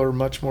people are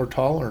much more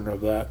tolerant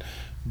of that,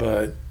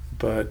 but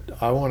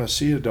I want to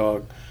see a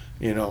dog,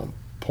 you know,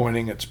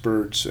 pointing its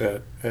birds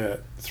at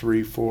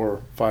 3,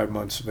 4, 5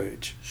 months of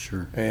age.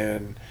 Sure.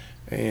 And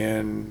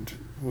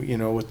you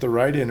know, with the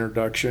right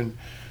introduction,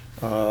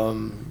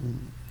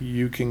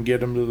 you can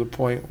get them to the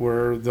point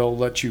where they'll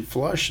let you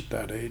flush at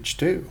that age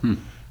too.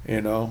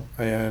 You know,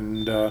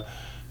 and I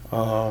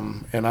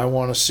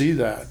want to see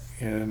that,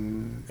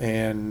 and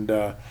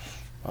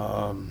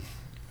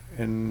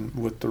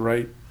with the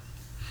right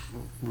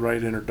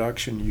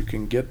introduction, you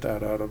can get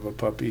that out of a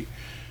puppy,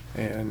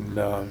 and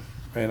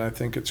I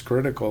think it's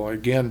critical.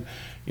 Again,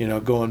 you know,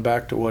 going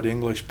back to what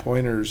English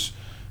pointers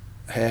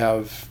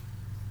have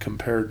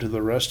compared to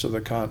the rest of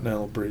the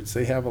continental breeds,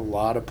 they have a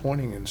lot of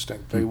pointing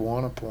instinct. They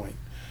want to point,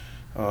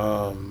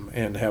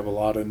 and have a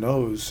lot of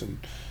nose, and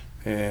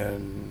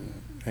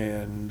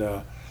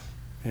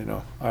you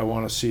know, I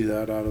want to see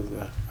that out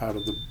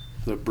of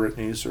the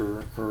Brittany's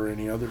or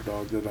any other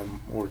dog that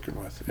I'm working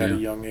with at a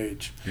young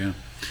age. Yeah.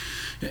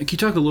 Can you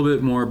talk a little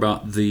bit more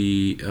about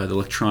the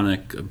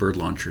electronic bird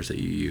launchers that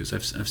you use?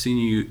 I've seen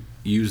you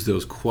use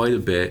those quite a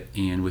bit,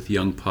 and with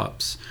young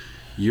pups,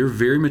 you're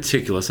very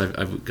meticulous.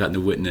 I've gotten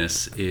to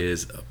witness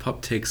is a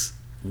pup takes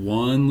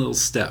one little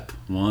step,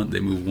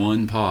 they move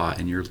one paw,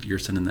 and you're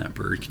sending that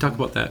bird. Can you talk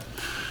about that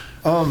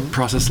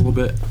process a little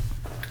bit?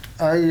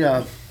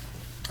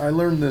 I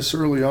learned this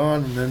early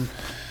on,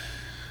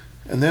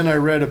 and then I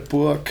read a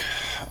book,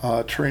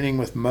 Training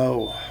with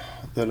Mo,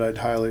 that I'd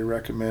highly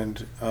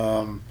recommend.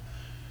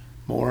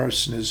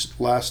 Morris, and his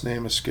last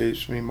name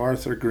escapes me.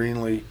 Martha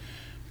Greenlee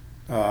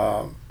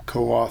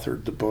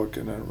co-authored the book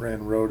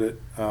and wrote it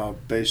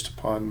based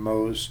upon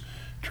Mo's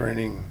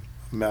training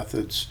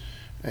methods.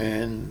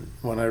 And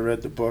when I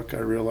read the book, I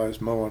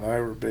realized Mo and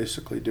I were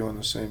basically doing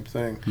the same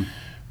thing.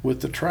 With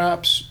the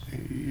traps,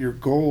 your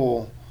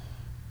goal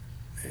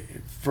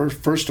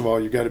first of all,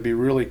 you got to be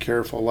really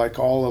careful. Like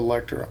all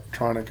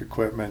electronic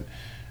equipment,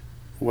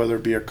 whether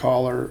it be a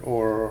collar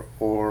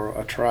or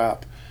a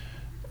trap,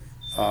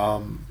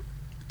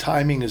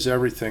 timing is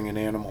everything in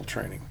animal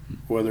training.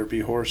 Whether it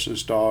be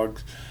horses,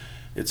 dogs,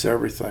 it's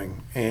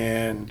everything.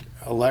 And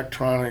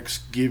electronics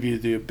give you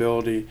the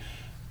ability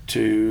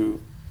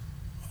to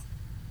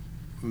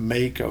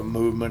make a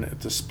movement at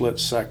the split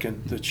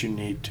second that you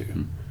need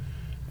to.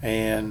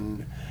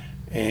 And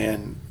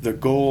the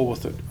goal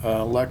with an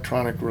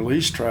electronic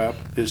release trap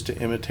is to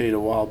imitate a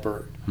wild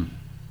bird.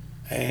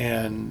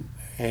 And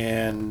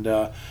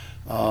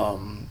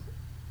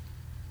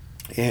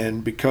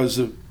because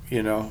of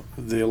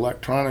the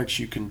electronics,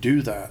 you can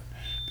do that.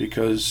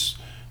 Because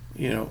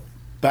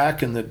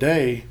back in the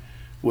day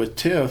with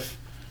Tiff,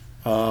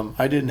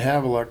 I didn't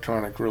have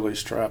electronic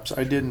release traps.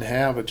 I didn't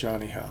have a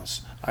Johnny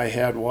House. I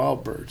had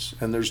wild birds,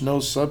 and there's no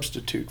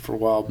substitute for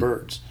wild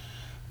birds,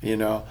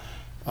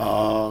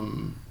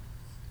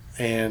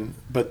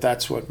 but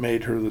that's what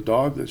made her the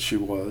dog that she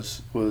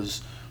was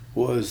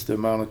the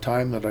amount of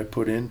time that I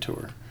put into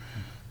her.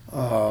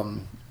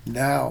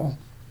 Now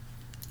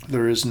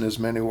there isn't as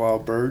many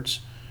wild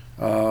birds,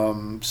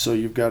 so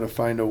you've got to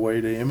find a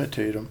way to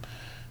imitate them.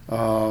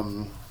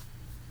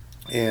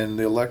 And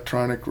the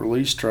electronic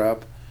release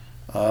trap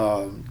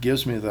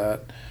gives me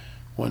that.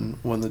 When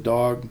the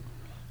dog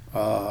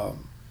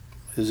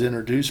is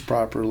introduced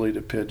properly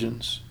to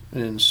pigeons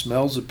and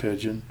smells a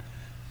pigeon,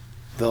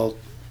 they'll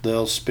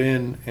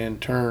spin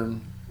and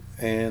turn,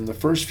 and the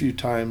first few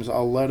times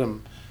I'll let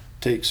them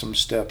take some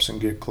steps and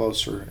get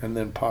closer and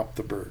then pop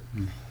the bird.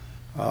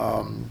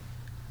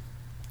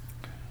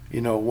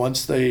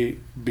 Once they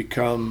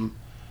become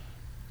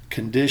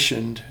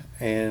conditioned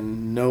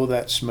and know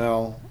that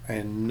smell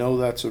and know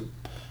that's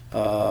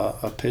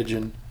a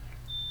pigeon,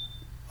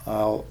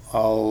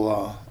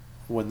 I'll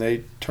when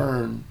they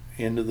turn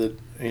into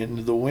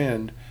the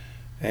wind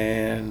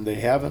and they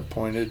haven't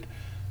pointed,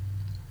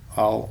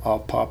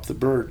 I'll pop the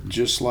bird,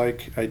 just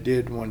like I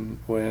did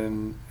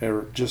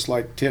just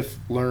like Tiff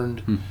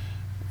learned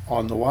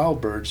on the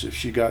wild birds. If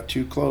she got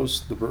too close,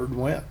 the bird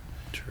went.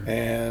 Sure.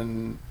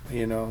 And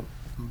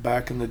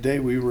back in the day,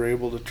 we were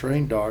able to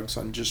train dogs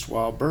on just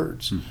wild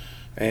birds.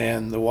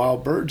 And the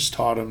wild birds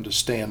taught them to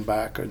stand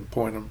back and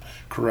point them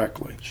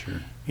correctly.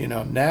 Sure.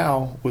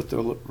 Now with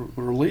the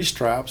release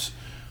traps,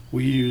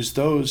 we use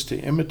those to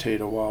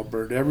imitate a wild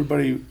bird.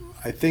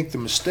 I think the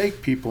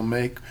mistake people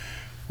make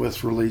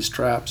with release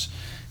traps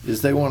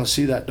is they want to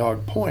see that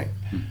dog point.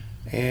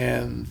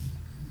 And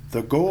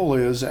the goal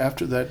is,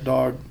 after that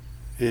dog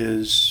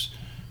is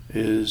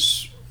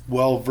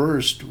well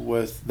versed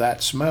with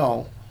that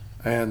smell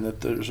and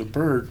that there's a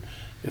bird,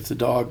 if the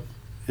dog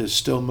is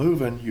still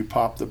moving, you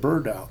pop the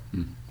bird out,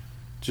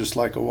 just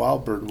like a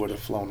wild bird would have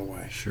flown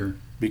away. Sure.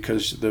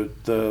 Because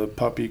the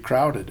puppy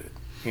crowded it,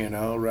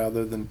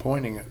 rather than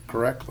pointing it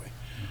correctly.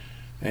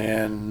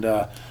 And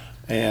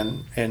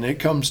it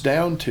comes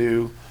down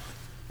to,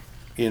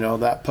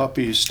 that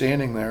puppy is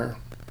standing there,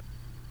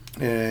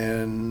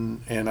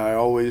 and I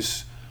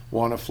always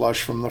want to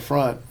flush from the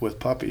front with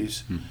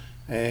puppies,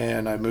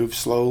 and I move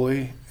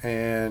slowly.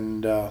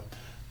 And I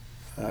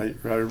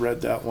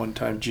read that one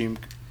time,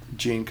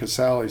 Gene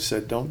Casale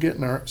said, "Don't get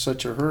in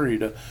such a hurry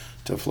to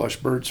flush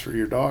birds for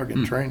your dog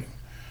in training.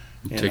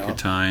 Take your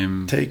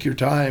time. Take your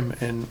time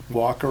and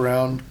walk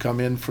around,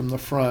 come in from the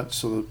front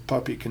so the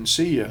puppy can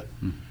see you.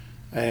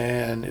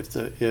 And if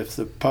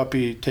the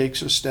puppy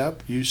takes a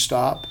step, you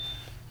stop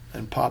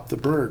and pop the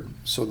bird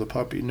so the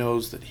puppy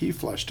knows that he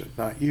flushed it,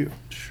 not you."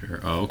 Sure.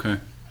 Oh, okay.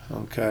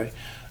 Okay.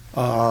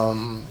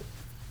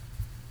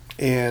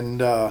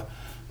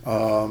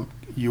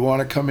 You want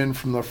to come in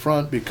from the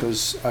front,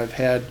 because I've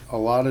had a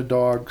lot of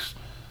dogs,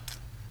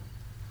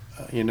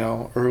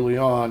 early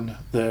on,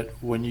 that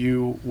when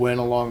you went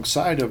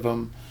alongside of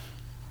them,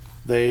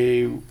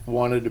 they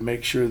wanted to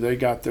make sure they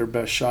got their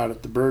best shot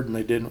at the bird, and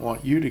they didn't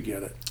want you to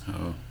get it.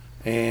 Oh.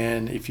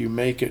 And if you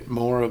make it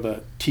more of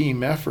a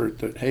team effort,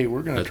 that, hey,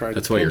 we're going to try to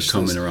pinch this. That's why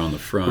you're coming around the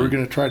front. We're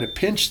going to try to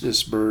pinch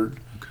this bird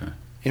okay.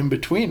 in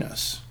between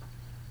us.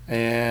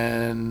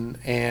 And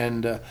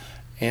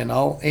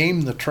I'll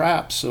aim the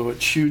trap so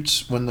it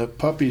shoots when the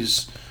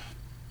puppies,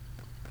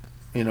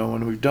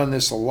 when we've done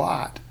this a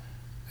lot,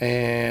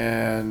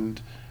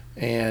 and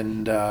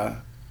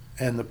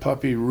the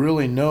puppy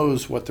really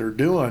knows what they're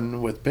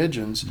doing with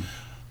pigeons,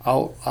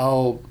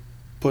 I'll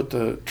put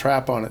the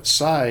trap on its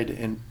side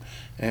and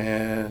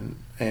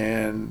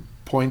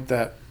point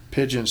that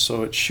pigeon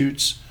so it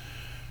shoots,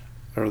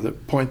 or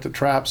point the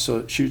trap so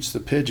it shoots the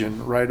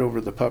pigeon right over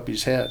the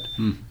puppy's head,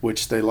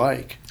 which they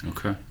like.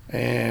 Okay.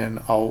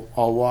 And I'll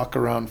walk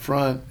around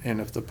front, and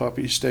if the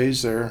puppy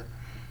stays there,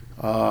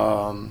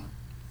 and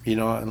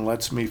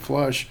lets me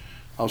flush,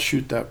 I'll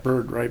shoot that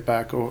bird right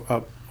back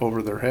up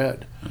over their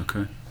head.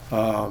 Okay.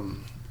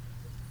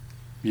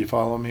 You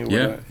follow me?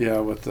 Yeah.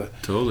 With the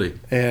totally.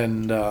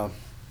 And I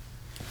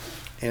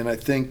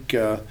think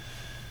the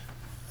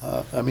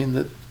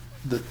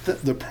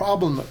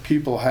problem that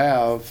people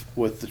have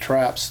with the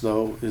traps,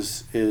 though,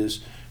 is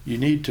you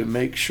need to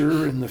make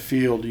sure in the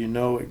field you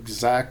know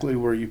exactly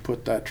where you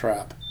put that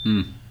trap.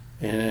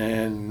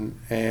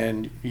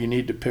 And you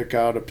need to pick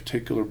out a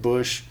particular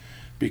bush,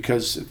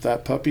 because if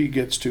that puppy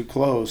gets too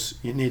close,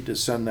 you need to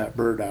send that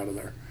bird out of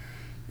there.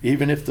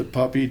 Even if the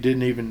puppy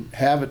didn't even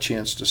have a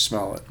chance to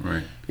smell it.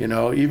 Right. You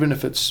know, even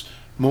if it's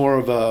more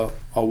of a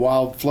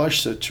wild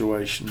flush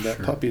situation,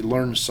 that puppy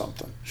learns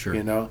something. Sure.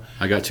 You know,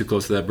 I got too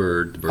close to that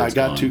bird. The bird's I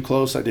got gone. too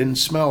close. I didn't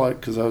smell it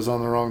because I was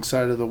on the wrong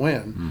side of the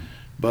wind.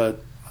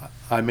 But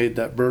I made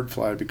that bird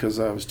fly because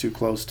I was too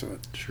close to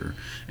it. Sure.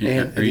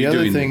 And the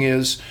other thing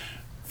is,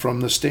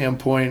 from the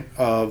standpoint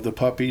of the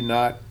puppy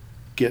not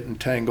getting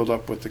tangled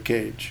up with the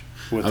cage,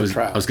 with the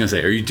trap. I was going to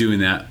say, are you doing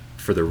that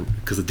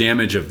because the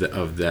damage of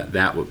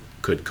that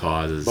could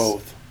cause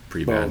is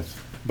pretty bad?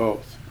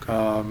 Both.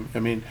 I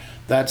mean,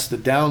 that's the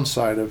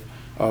downside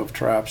of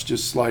traps.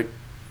 Just like,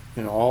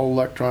 you know, all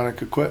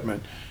electronic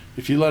equipment.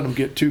 If you let them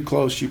get too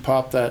close, you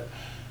pop that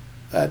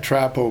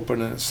trap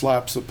open and it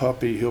slaps the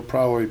puppy. He'll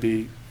probably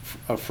be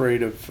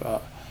afraid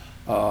of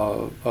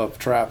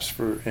traps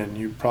and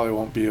you probably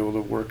won't be able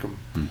to work them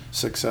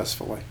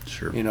successfully.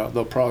 Sure. You know,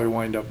 they'll probably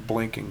wind up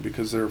blinking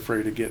because they're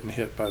afraid of getting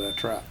hit by that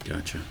trap.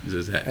 Gotcha.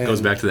 That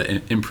goes back to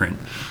the imprint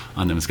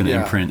on them. It's going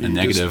to imprint a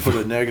negative. Just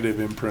put a negative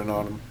imprint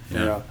on them.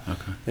 Yeah.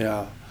 Okay.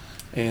 Yeah.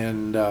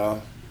 And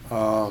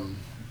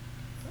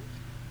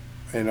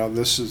you know,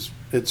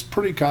 it's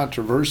pretty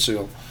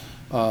controversial.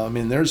 I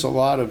mean, there's a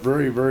lot of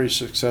very, very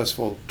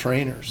successful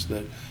trainers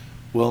that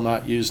will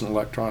not use an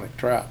electronic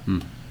trap.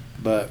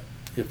 But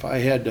if I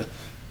had to,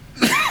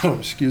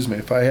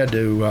 if I had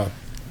to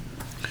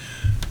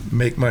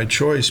make my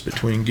choice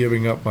between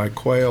giving up my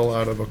quail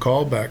out of a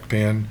callback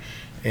pen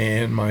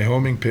and my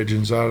homing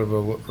pigeons out of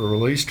a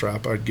release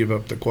trap, I'd give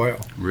up the quail.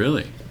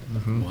 Really?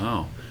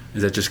 Wow.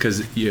 Is that just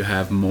because you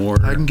have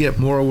more? I can get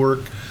more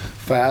work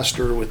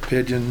faster with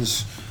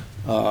pigeons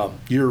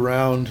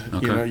year-round.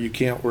 Okay. You know, you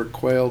can't work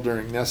quail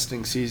during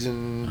nesting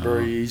season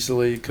very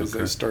easily because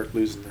they start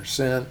losing their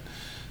scent.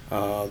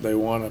 They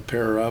want to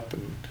pair up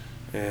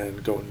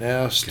and go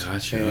nest.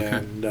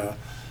 Gotcha.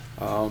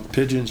 And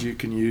pigeons you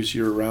can use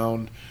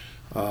year-round.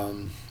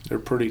 They're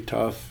pretty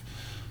tough.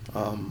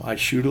 I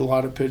shoot a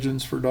lot of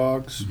pigeons for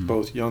dogs,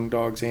 both young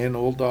dogs and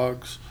old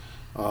dogs.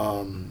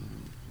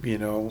 You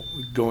know,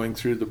 going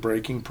through the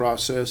breaking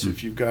process,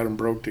 if you've got them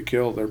broke to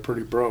kill, they're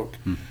pretty broke.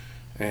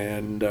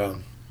 And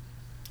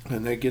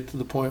they get to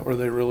the point where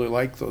they really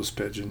like those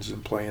pigeons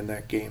and play in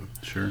that game.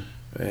 Sure.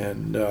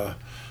 And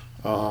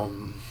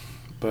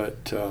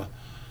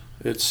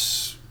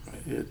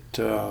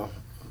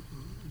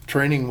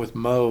Training with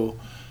Mo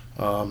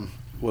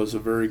was a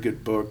very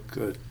good book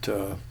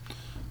that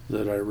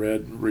I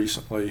read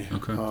recently.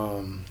 Okay.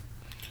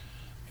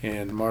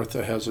 And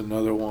Martha has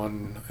another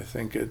one. I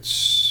think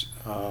it's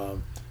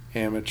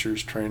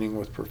Amateurs Training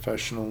with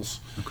Professionals.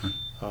 Okay.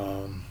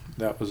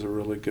 That was a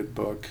really good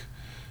book.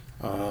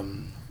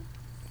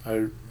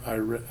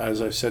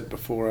 As I said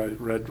before, I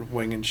read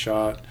Wing and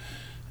Shot.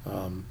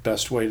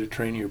 Best Way to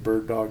Train Your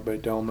Bird Dog by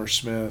Delmer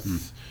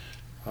Smith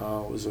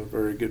was a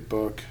very good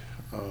book.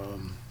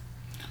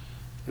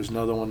 There's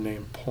another one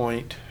named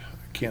Point.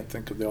 I can't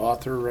think of the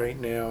author right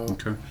now.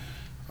 Okay.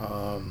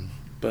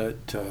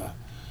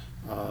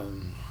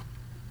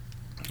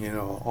 You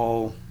know,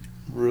 all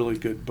really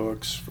good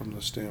books from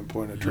the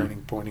standpoint of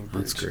training pointing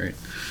birds. That's great.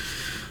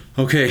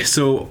 Okay,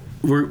 so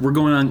we're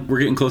going on. We're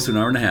getting close to an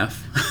hour and a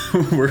half.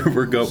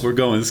 we're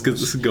going. This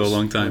could go a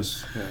long time.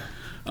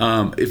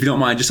 Yeah. If you don't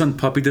mind, just on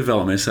puppy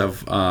development, I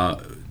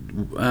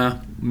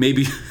have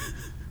maybe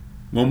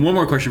one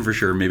more question for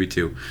sure, maybe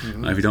two,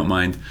 if you don't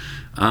mind.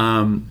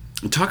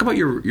 Talk about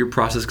your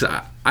process,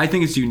 because I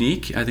think it's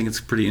unique. I think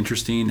it's pretty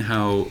interesting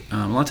how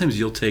a lot of times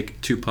you'll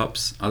take two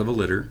pups out of a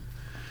litter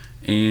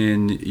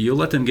and you'll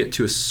let them get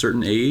to a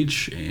certain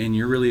age and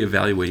you're really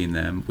evaluating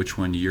them, which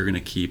one you're going to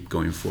keep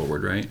going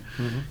forward, right?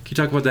 Can you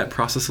talk about that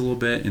process a little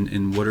bit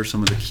and what are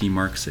some of the key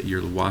marks that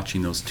you're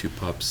watching those two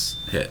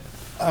pups hit?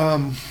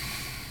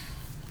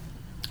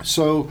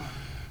 So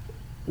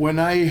when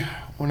I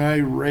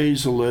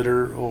raise a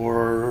litter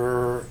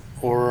or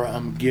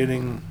I'm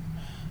getting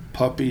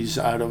puppies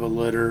out of a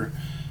litter,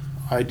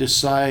 I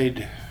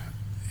decide,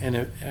 and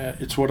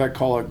it's what I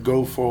call a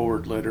go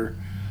forward litter.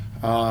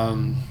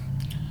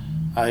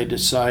 I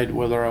decide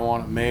whether I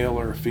want a male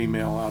or a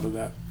female out of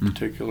that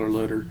particular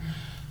litter.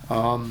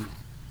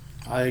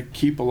 I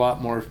keep a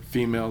lot more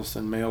females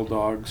than male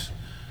dogs,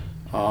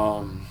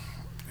 and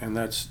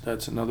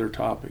that's another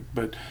topic.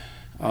 But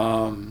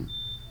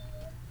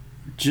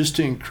just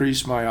to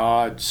increase my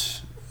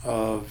odds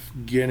of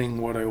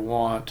getting what I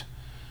want,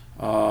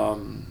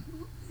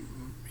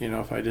 you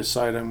know, if I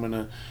decide I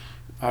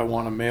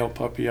want a male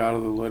puppy out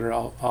of the litter,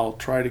 I'll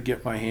try to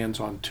get my hands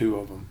on two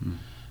of them.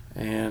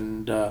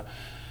 And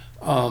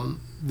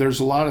there's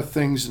a lot of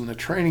things in the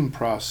training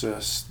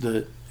process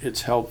that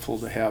it's helpful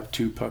to have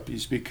two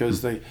puppies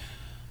because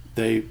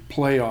they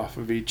play off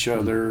of each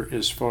other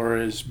as far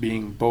as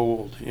being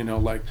bold. You know,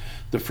 like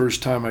the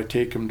first time I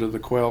take them to the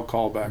quail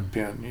callback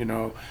pen, you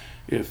know,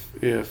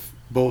 if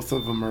both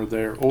of them are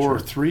there, or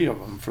three of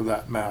them for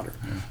that matter.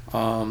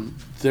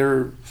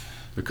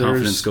 The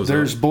confidence goes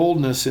there's up.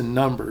 Boldness in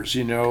numbers,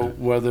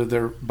 whether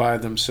they're by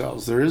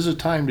themselves. There is a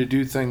time to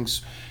do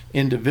things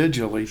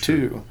individually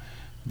too,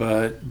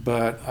 but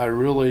I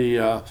really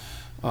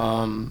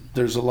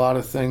there's a lot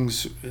of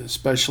things,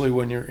 especially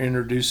when you're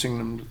introducing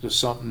them to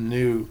something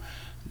new,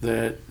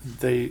 that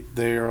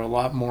they are a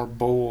lot more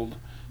bold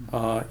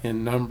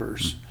in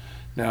numbers.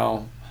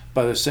 Now,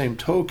 by the same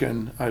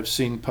token, I've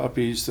seen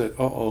puppies that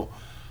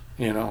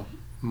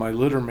my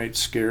litter mate's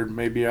scared,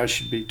 maybe I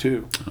should be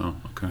too. Oh,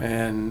 okay.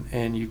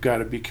 And you've got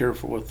to be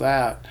careful with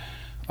that.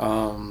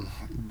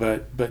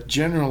 But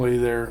generally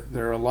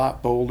they're a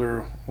lot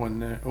bolder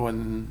when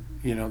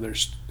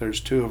there's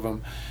two of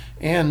them,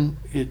 and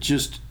it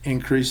just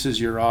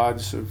increases your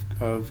odds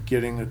of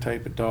getting the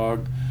type of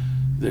dog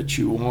that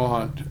you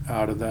want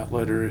out of that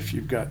litter if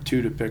you've got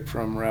two to pick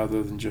from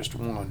rather than just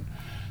one.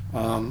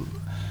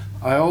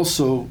 I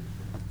also,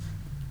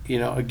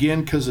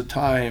 again, because of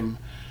time,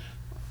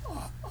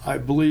 I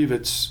believe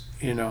it's,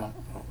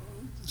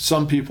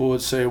 some people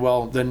would say,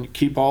 well, then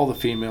keep all the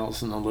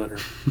females in the litter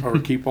or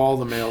keep all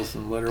the males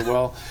in the litter.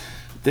 Well,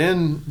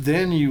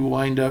 then you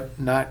wind up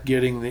not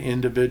getting the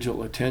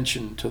individual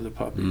attention to the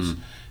puppies.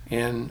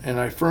 And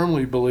I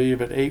firmly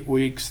believe at 8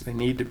 weeks they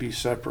need to be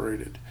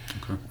separated.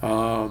 Okay.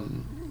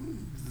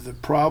 The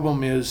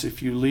problem is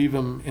if you leave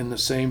them in the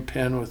same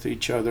pen with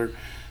each other,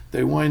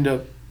 they wind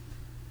up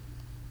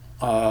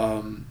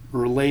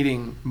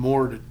relating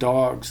more to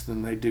dogs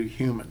than they do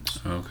humans.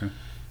 Okay.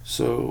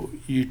 So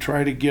you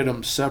try to get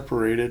them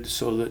separated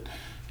so that,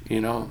 they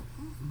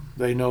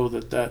know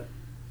that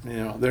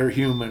their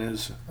human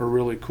is a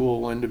really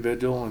cool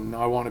individual and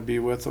I want to be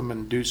with them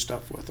and do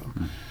stuff with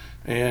them.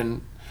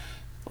 And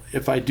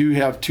if I do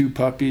have two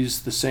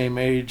puppies the same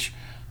age,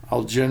 I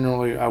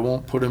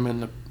won't put them in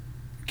the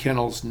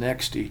kennels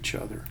next to each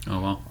other. Oh,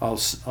 wow.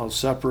 I'll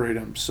separate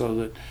them so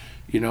that,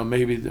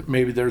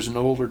 maybe there's an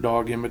older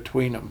dog in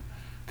between them.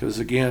 Because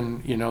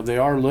again, they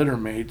are litter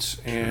mates,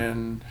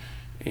 and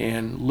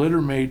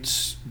litter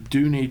mates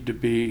do need to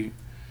be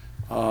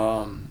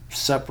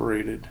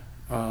separated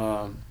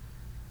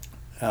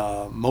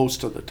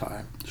most of the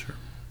time. Sure.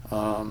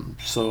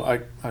 So I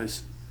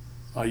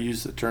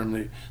use the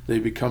term they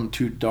become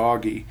too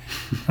doggy.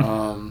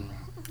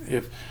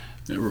 If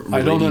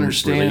I don't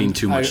understand,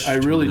 too much I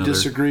really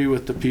disagree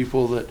with the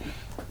people that.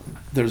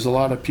 There's a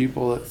lot of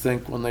people that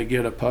think when they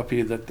get a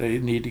puppy that they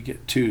need to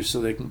get two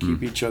so they can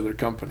keep each other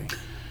company.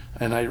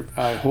 And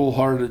I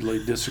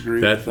wholeheartedly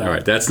disagree with that. All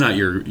right, that's not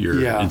your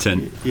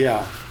intent.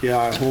 Yeah,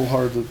 I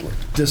wholeheartedly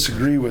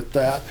disagree with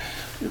that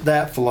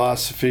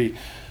philosophy.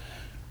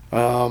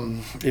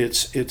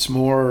 It's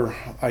more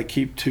I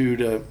keep two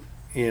to,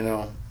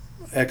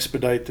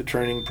 expedite the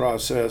training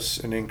process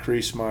and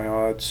increase my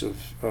odds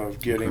of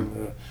getting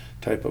the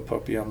type of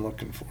puppy I'm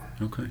looking for.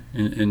 Okay.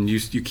 And you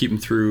keep them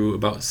through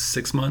about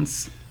 6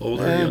 months,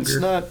 older,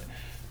 younger?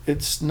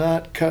 It's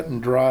not cut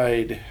and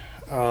dried.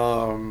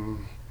 I've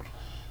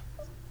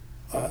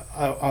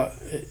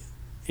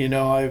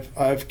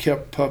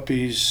kept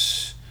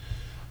puppies.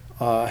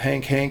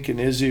 Hank and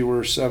Izzy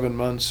were 7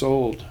 months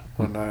old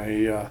when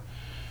I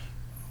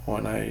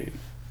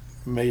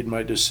made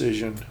my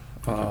decision.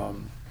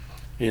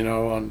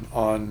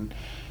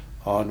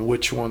 On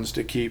which ones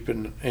to keep,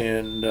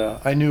 and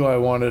I knew I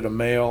wanted a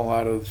male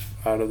out of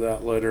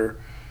that litter,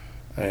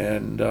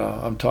 and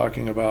I'm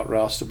talking about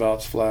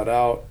Roustabouts Flat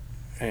Out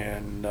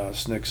and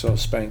Sniksoh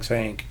Spanx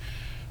Hank.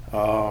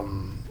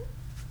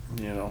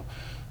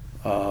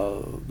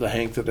 The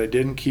Hank that I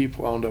didn't keep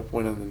wound up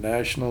winning the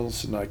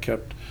nationals, and I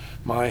kept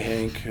my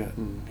Hank,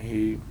 and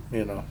he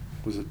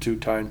was a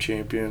 2-time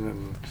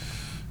champion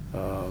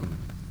and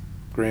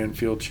grand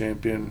field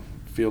champion,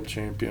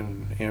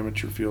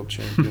 amateur field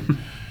champion.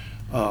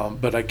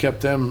 But I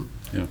kept them,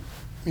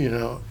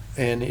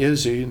 and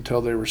Izzy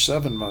until they were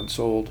 7 months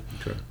old.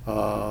 Okay.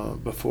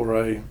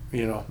 Before I,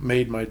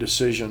 made my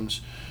decisions,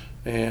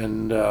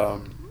 and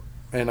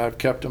I've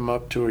kept them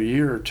up to a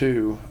year or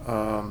two,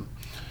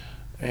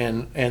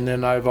 and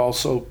then I've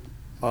also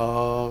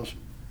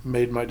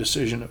made my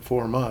decision at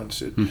 4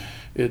 months.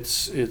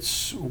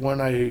 It's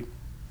when I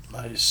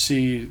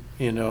see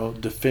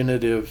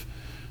definitive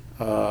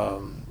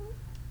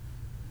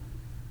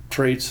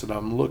traits that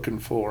I'm looking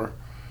for,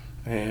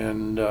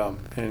 and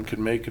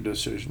can make a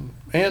decision.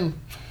 And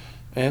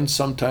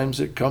sometimes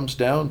it comes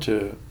down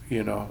to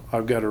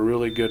I've got a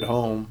really good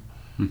home,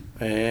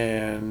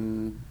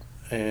 and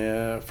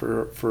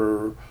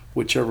for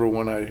whichever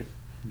one I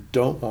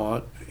don't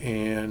want,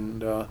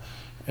 and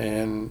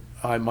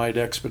I might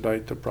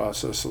expedite the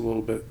process a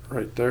little bit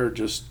right there,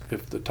 just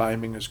if the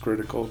timing is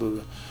critical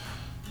to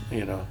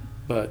the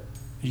but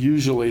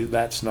usually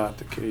that's not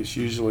the case.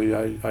 Usually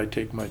I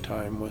take my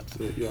time with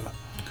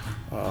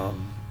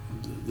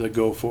the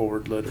go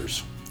forward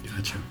litters.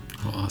 Gotcha.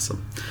 Well,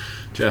 awesome.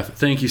 Jeff,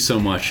 thank you so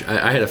much.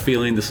 I had a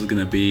feeling this was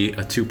going to be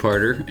a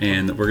two-parter,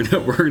 and we're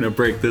gonna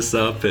break this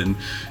up and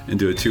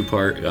do a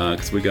two-part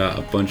because we got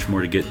a bunch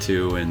more to get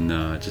to. And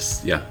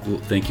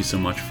thank you so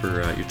much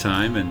for your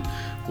time, and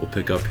we'll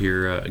pick up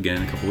here again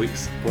in a couple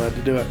weeks. Glad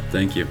to do it.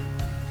 Thank you.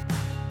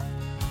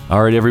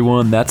 All right,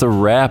 everyone, that's a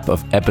wrap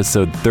of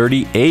episode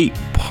 38,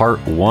 part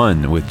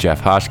 1 with Jeff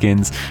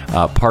Hoskins.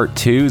 Part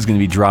 2 is going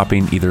to be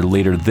dropping either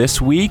later this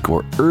week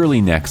or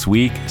early next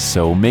week,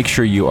 so make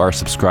sure you are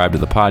subscribed to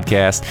the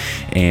podcast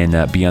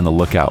and be on the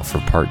lookout for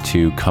part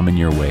 2 coming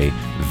your way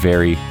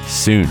very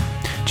soon.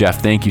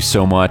 Jeff, thank you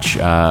so much.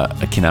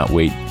 I cannot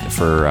wait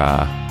for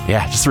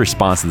just the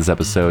response to this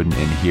episode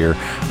and hear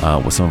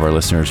what some of our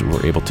listeners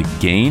were able to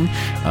gain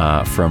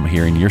from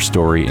hearing your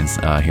story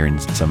and hearing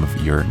some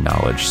of your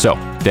knowledge. So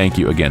thank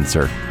you again,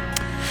 sir.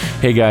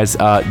 Hey guys,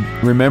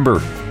 remember,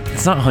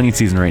 it's not hunting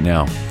season right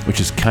now, which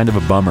is kind of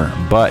a bummer,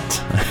 but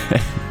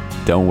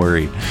don't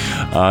worry.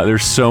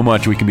 There's so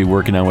much we can be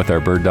working on with our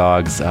bird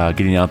dogs,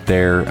 getting out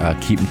there,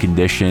 keeping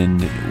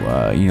conditioned.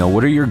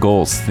 What are your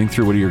goals? Think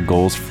through what are your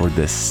goals for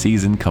this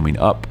season coming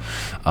up.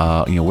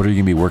 What are you going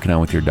to be working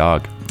on with your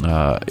dog?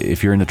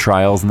 If you're into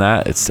trials and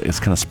that, it's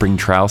kind of spring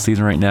trial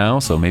season right now.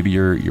 So maybe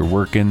you're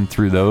working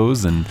through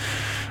those, and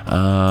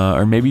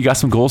or maybe you got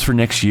some goals for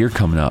next year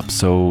coming up.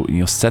 So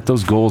set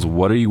those goals.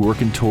 What are you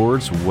working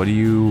towards? What do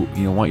you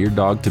want your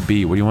dog to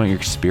be? What do you want your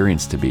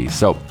experience to be?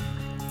 So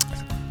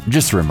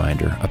just a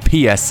reminder,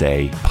 a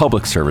PSA,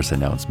 public service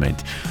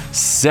announcement.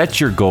 Set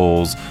your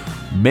goals,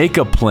 make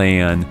a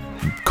plan,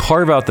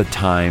 carve out the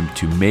time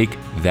to make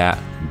that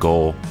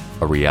goal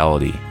a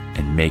reality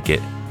and make it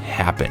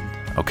happen.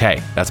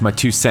 Okay, that's my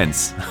 2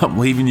 cents. I'm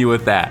leaving you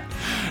with that.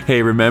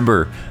 Hey,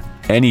 remember,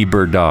 any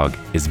bird dog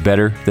is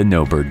better than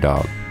no bird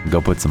dog. Go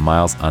put some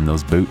miles on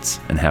those boots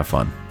and have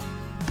fun.